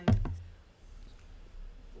 My hand.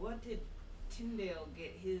 What did Tyndale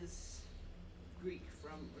get his Greek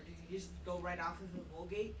from, or did he just go right off of the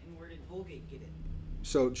Vulgate? And where did Vulgate get it?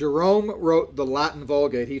 So Jerome wrote the Latin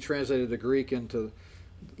Vulgate. He translated the Greek into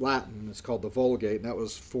Latin. It's called the Vulgate, and that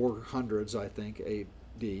was 400s, I think,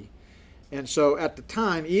 A.D. And so at the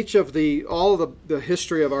time, all of the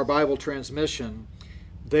history of our Bible transmission,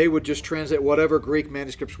 they would just translate whatever Greek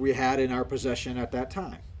manuscripts we had in our possession at that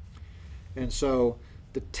time. And so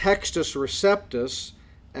the Textus Receptus,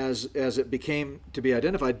 as it became to be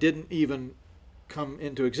identified, didn't even come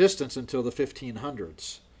into existence until the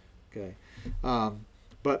 1500s. Okay,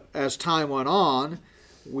 but as time went on,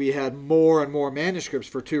 we had more and more manuscripts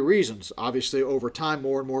for two reasons. Obviously, over time,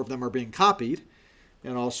 more and more of them are being copied,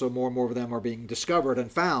 and also more and more of them are being discovered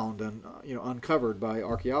and found and uncovered by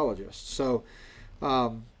archaeologists. So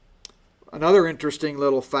another interesting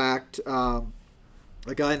little fact, a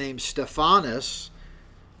guy named Stephanus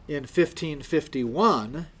in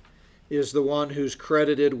 1551 is the one who's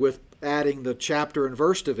credited with adding the chapter and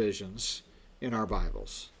verse divisions in our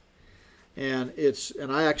Bibles. And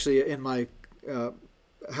I actually, in my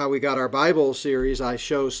How We Got Our Bible series, I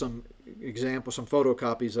show some examples, some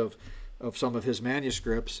photocopies of some of his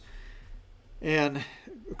manuscripts. And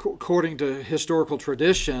according to historical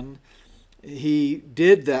tradition, he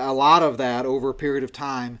did a lot of that over a period of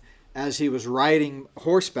time as he was riding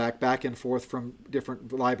horseback back and forth from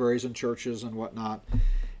different libraries and churches and whatnot.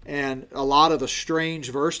 And a lot of the strange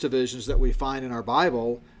verse divisions that we find in our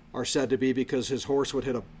Bible are said to be because his horse would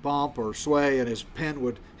hit a bump or sway, and his pen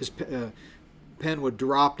would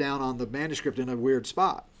drop down on the manuscript in a weird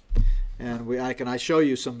spot. And I show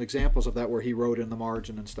you some examples of that where he wrote in the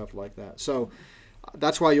margin and stuff like that. So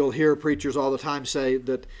that's why you'll hear preachers all the time say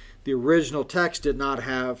that the original text did not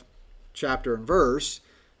have chapter and verse.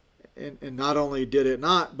 And not only did it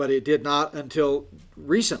not, but it did not until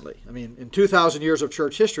recently. I mean, in 2,000 years of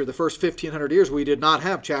church history, the first 1,500 years, we did not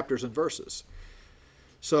have chapters and verses.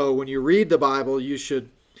 So when you read the Bible, you should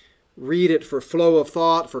read it for flow of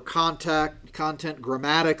thought, for content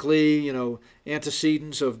grammatically,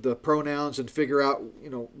 antecedents of the pronouns, and figure out,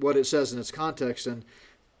 what it says in its context, and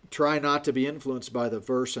try not to be influenced by the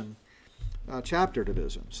verse and chapter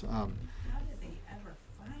divisions. How did they ever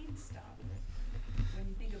find stuff when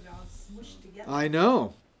you think of it all smushed together? I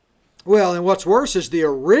know. Well, and what's worse is the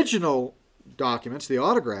original documents, the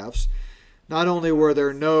autographs, not only were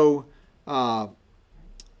there no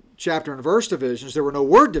chapter and verse divisions, there were no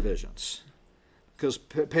word divisions. Because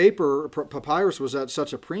papyrus was at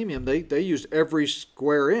such a premium, they used every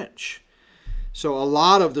square inch. So a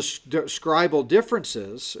lot of the scribal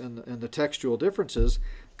differences and the textual differences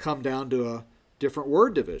come down to a different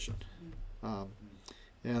word division.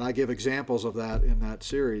 And I give examples of that in that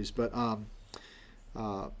series. But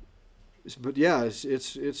yeah,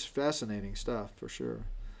 it's fascinating stuff for sure.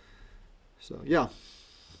 So yeah.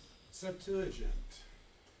 Septuagint.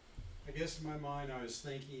 I guess in my mind I was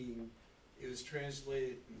thinking it was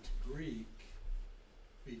translated into Greek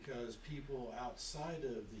because people outside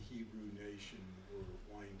of the Hebrew nation were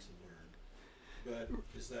wanting to learn.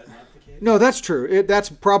 But is that not the case? No, that's true. That's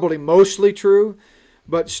probably mostly true.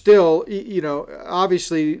 But still,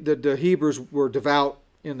 obviously the Hebrews were devout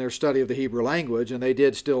in their study of the Hebrew language, and they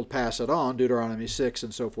did still pass it on, Deuteronomy 6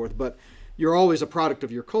 and so forth. But you're always a product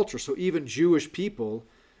of your culture. So even Jewish people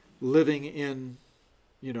living in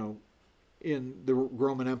the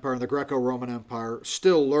Roman Empire and the Greco-Roman Empire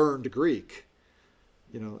still learned Greek,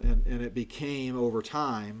 and it became over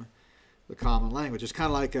time the common language. It's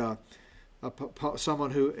kind of like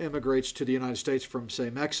someone who immigrates to the United States from, say,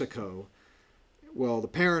 Mexico. Well, the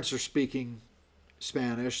parents are speaking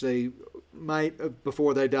Spanish. They might,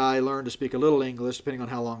 before they die, learn to speak a little English, depending on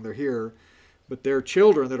how long they're here. But their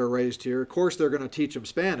children that are raised here, of course, they're going to teach them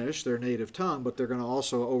Spanish, their native tongue, but they're going to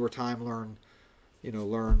also, over time, learn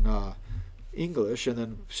English, and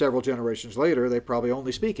then several generations later, they probably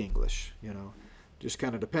only speak English. Just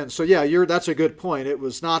kind of depends. So yeah, that's a good point. It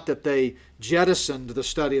was not that they jettisoned the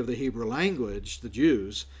study of the Hebrew language, the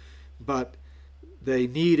Jews, but they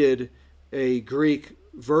needed a Greek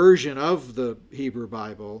version of the Hebrew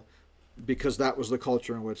Bible because that was the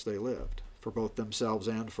culture in which they lived, for both themselves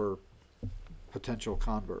and for potential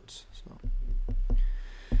converts.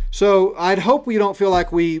 So I'd hope we don't feel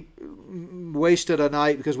like we wasted a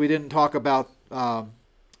night because we didn't talk about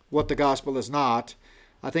what the gospel is not.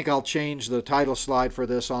 I think I'll change the title slide for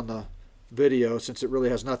this on the video since it really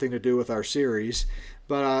has nothing to do with our series.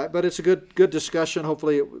 But it's a good discussion.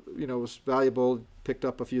 Hopefully it was valuable, picked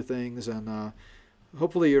up a few things, and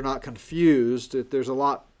hopefully you're not confused. There's a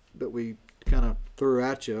lot that we kind of threw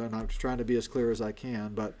at you, and I'm trying to be as clear as I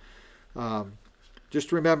can. But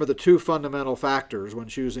just remember the two fundamental factors when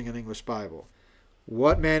choosing an English Bible.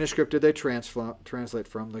 What manuscript did they translate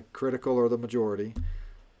from, the critical or the majority?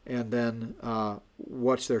 And then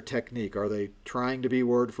what's their technique? Are they trying to be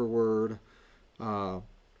word for word,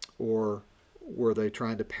 or were they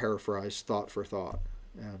trying to paraphrase thought for thought?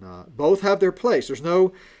 And both have their place. There's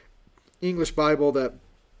no English Bible that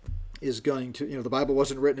is going to, the Bible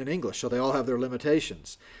wasn't written in English, so they all have their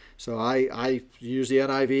limitations. So I use the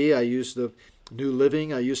NIV, I use the New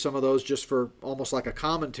Living, I use some of those just for almost like a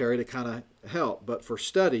commentary to kind of help. But for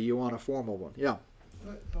study, you want a formal one. Yeah.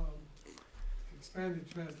 Expanded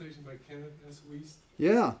translation by Kenneth S. Weiss.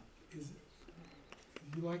 Yeah. Did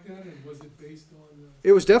you like that, and was it based on?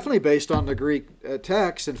 It was definitely based on the Greek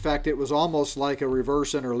text. In fact, it was almost like a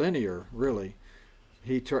reverse interlinear. Really,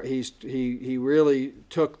 he really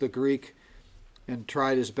took the Greek and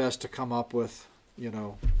tried his best to come up with,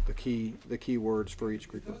 the key words for each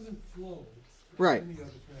Greek It word. doesn't flow. Right. Any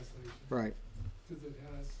other translation. Right. Because it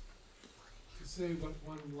has, to say what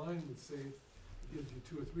one line would say, it gives you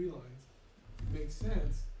 2 or 3 lines. It makes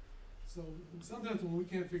sense. So sometimes when we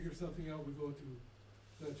can't figure something out, we go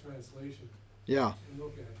to that translation Yeah. and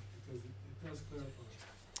look at it, because it does clarify.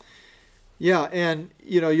 Yeah, and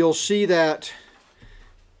you'll see that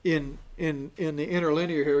in the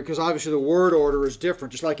interlinear here, because obviously the word order is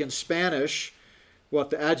different. Just like in Spanish, what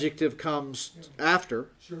the adjective comes after.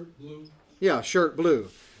 Shirt blue. Yeah, shirt blue.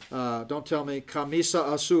 Don't tell me camisa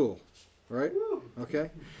azul, right? Okay.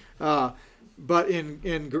 But in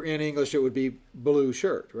English it would be blue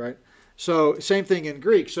shirt, right? So same thing in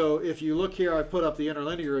Greek. So if you look here, I put up the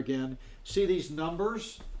interlinear again. See these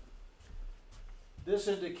numbers? This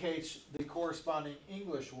indicates the corresponding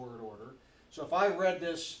English word order. So if I read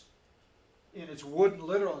this in its wooden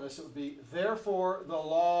literalness, it would be, therefore the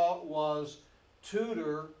law was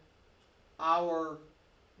tutor our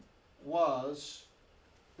was.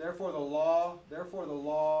 Therefore the law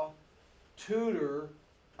tutor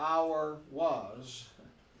our was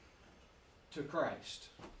to Christ.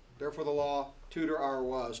 Therefore the law tutor our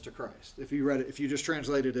was to Christ. If you read it, if you just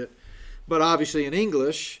translated it. But obviously in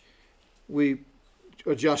English, we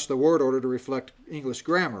adjust the word order to reflect English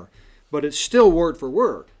grammar. But it's still word for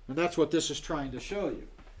word. And that's what this is trying to show you.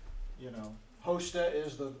 Hosta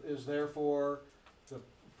is therefore the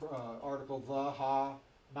article the, ha,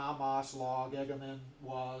 namas, log, egamen,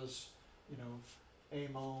 was,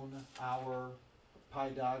 amon, our,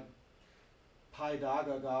 paidagogos.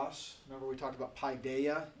 Remember we talked about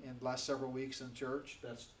paideia in the last several weeks in church.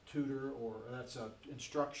 That's tutor, or that's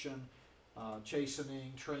instruction,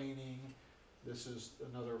 chastening, training. This is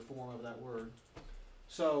another form of that word.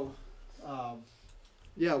 So,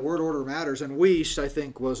 word order matters, and Weiss, I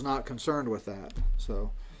think, was not concerned with that.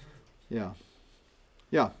 So, yeah.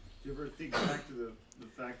 Do you ever think back to the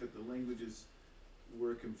fact that the languages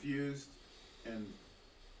were confused, and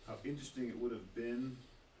how interesting it would have been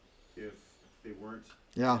if they weren't?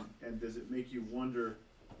 Yeah. And does it make you wonder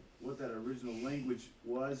what that original language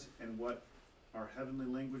was and what our heavenly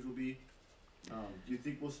language will be? Do you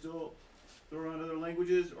think we'll still throw around other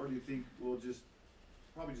languages, or do you think we'll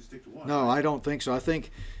probably just stick to one? No, I don't think so. I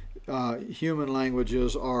think human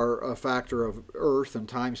languages are a factor of earth and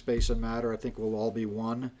time, space, and matter. I think we'll all be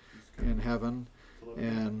one in heaven.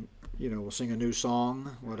 And, we'll sing a new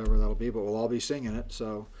song, whatever that'll be, but we'll all be singing it.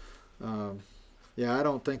 So, I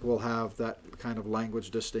don't think we'll have that kind of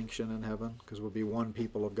language distinction in heaven, because we'll be one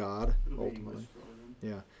people of God, It'll be ultimately.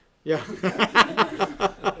 English Yeah. JB,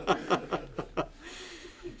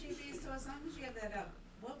 so as long as you have that up,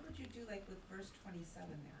 what would you do like with verse 27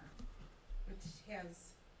 there, which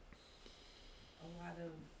has a lot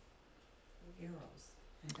of arrows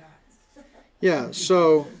and dots? Yeah,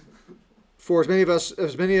 so for as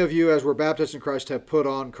many of you as were baptized in Christ have put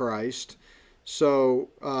on Christ. So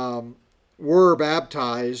were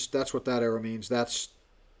baptized, that's what that arrow means. That's,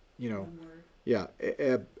 One word. yeah,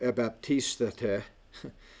 ebaptistate.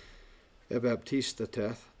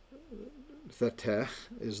 Ebaptistate. Thete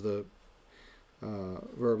is the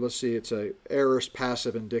verb. Let's see, it's a aorist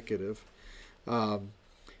passive indicative.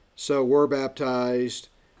 So we're baptized,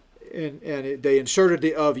 and they inserted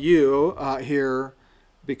the of you here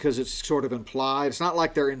because it's sort of implied. It's not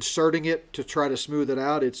like they're inserting it to try to smooth it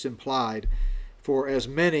out. It's implied. For as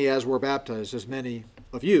many as were baptized, as many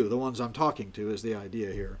of you, the ones I'm talking to, is the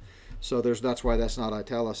idea here. So that's why that's not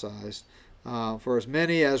italicized. For as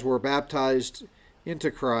many as were baptized into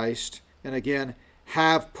Christ, and again,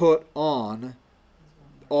 have put on,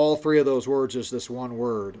 all three of those words is this one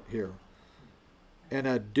word here.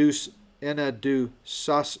 Enadusaste.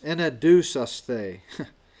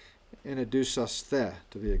 Enadusaste,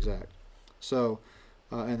 to be exact. So,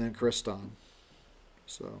 and then Christon.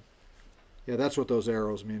 So, yeah, that's what those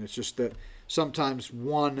arrows mean. It's just that sometimes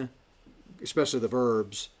one, especially the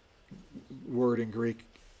verbs, word in Greek,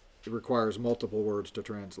 it requires multiple words to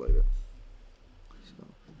translate it. So.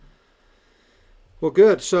 Well,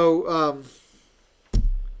 good. So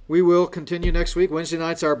we will continue next week. Wednesday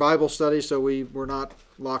night's our Bible study, so we're not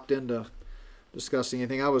locked into discussing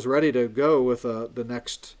anything. I was ready to go with the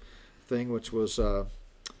next thing, which was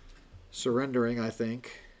surrendering, I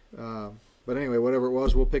think. But anyway, whatever it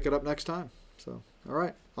was, we'll pick it up next time. So, all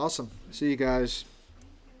right. Awesome. See you guys.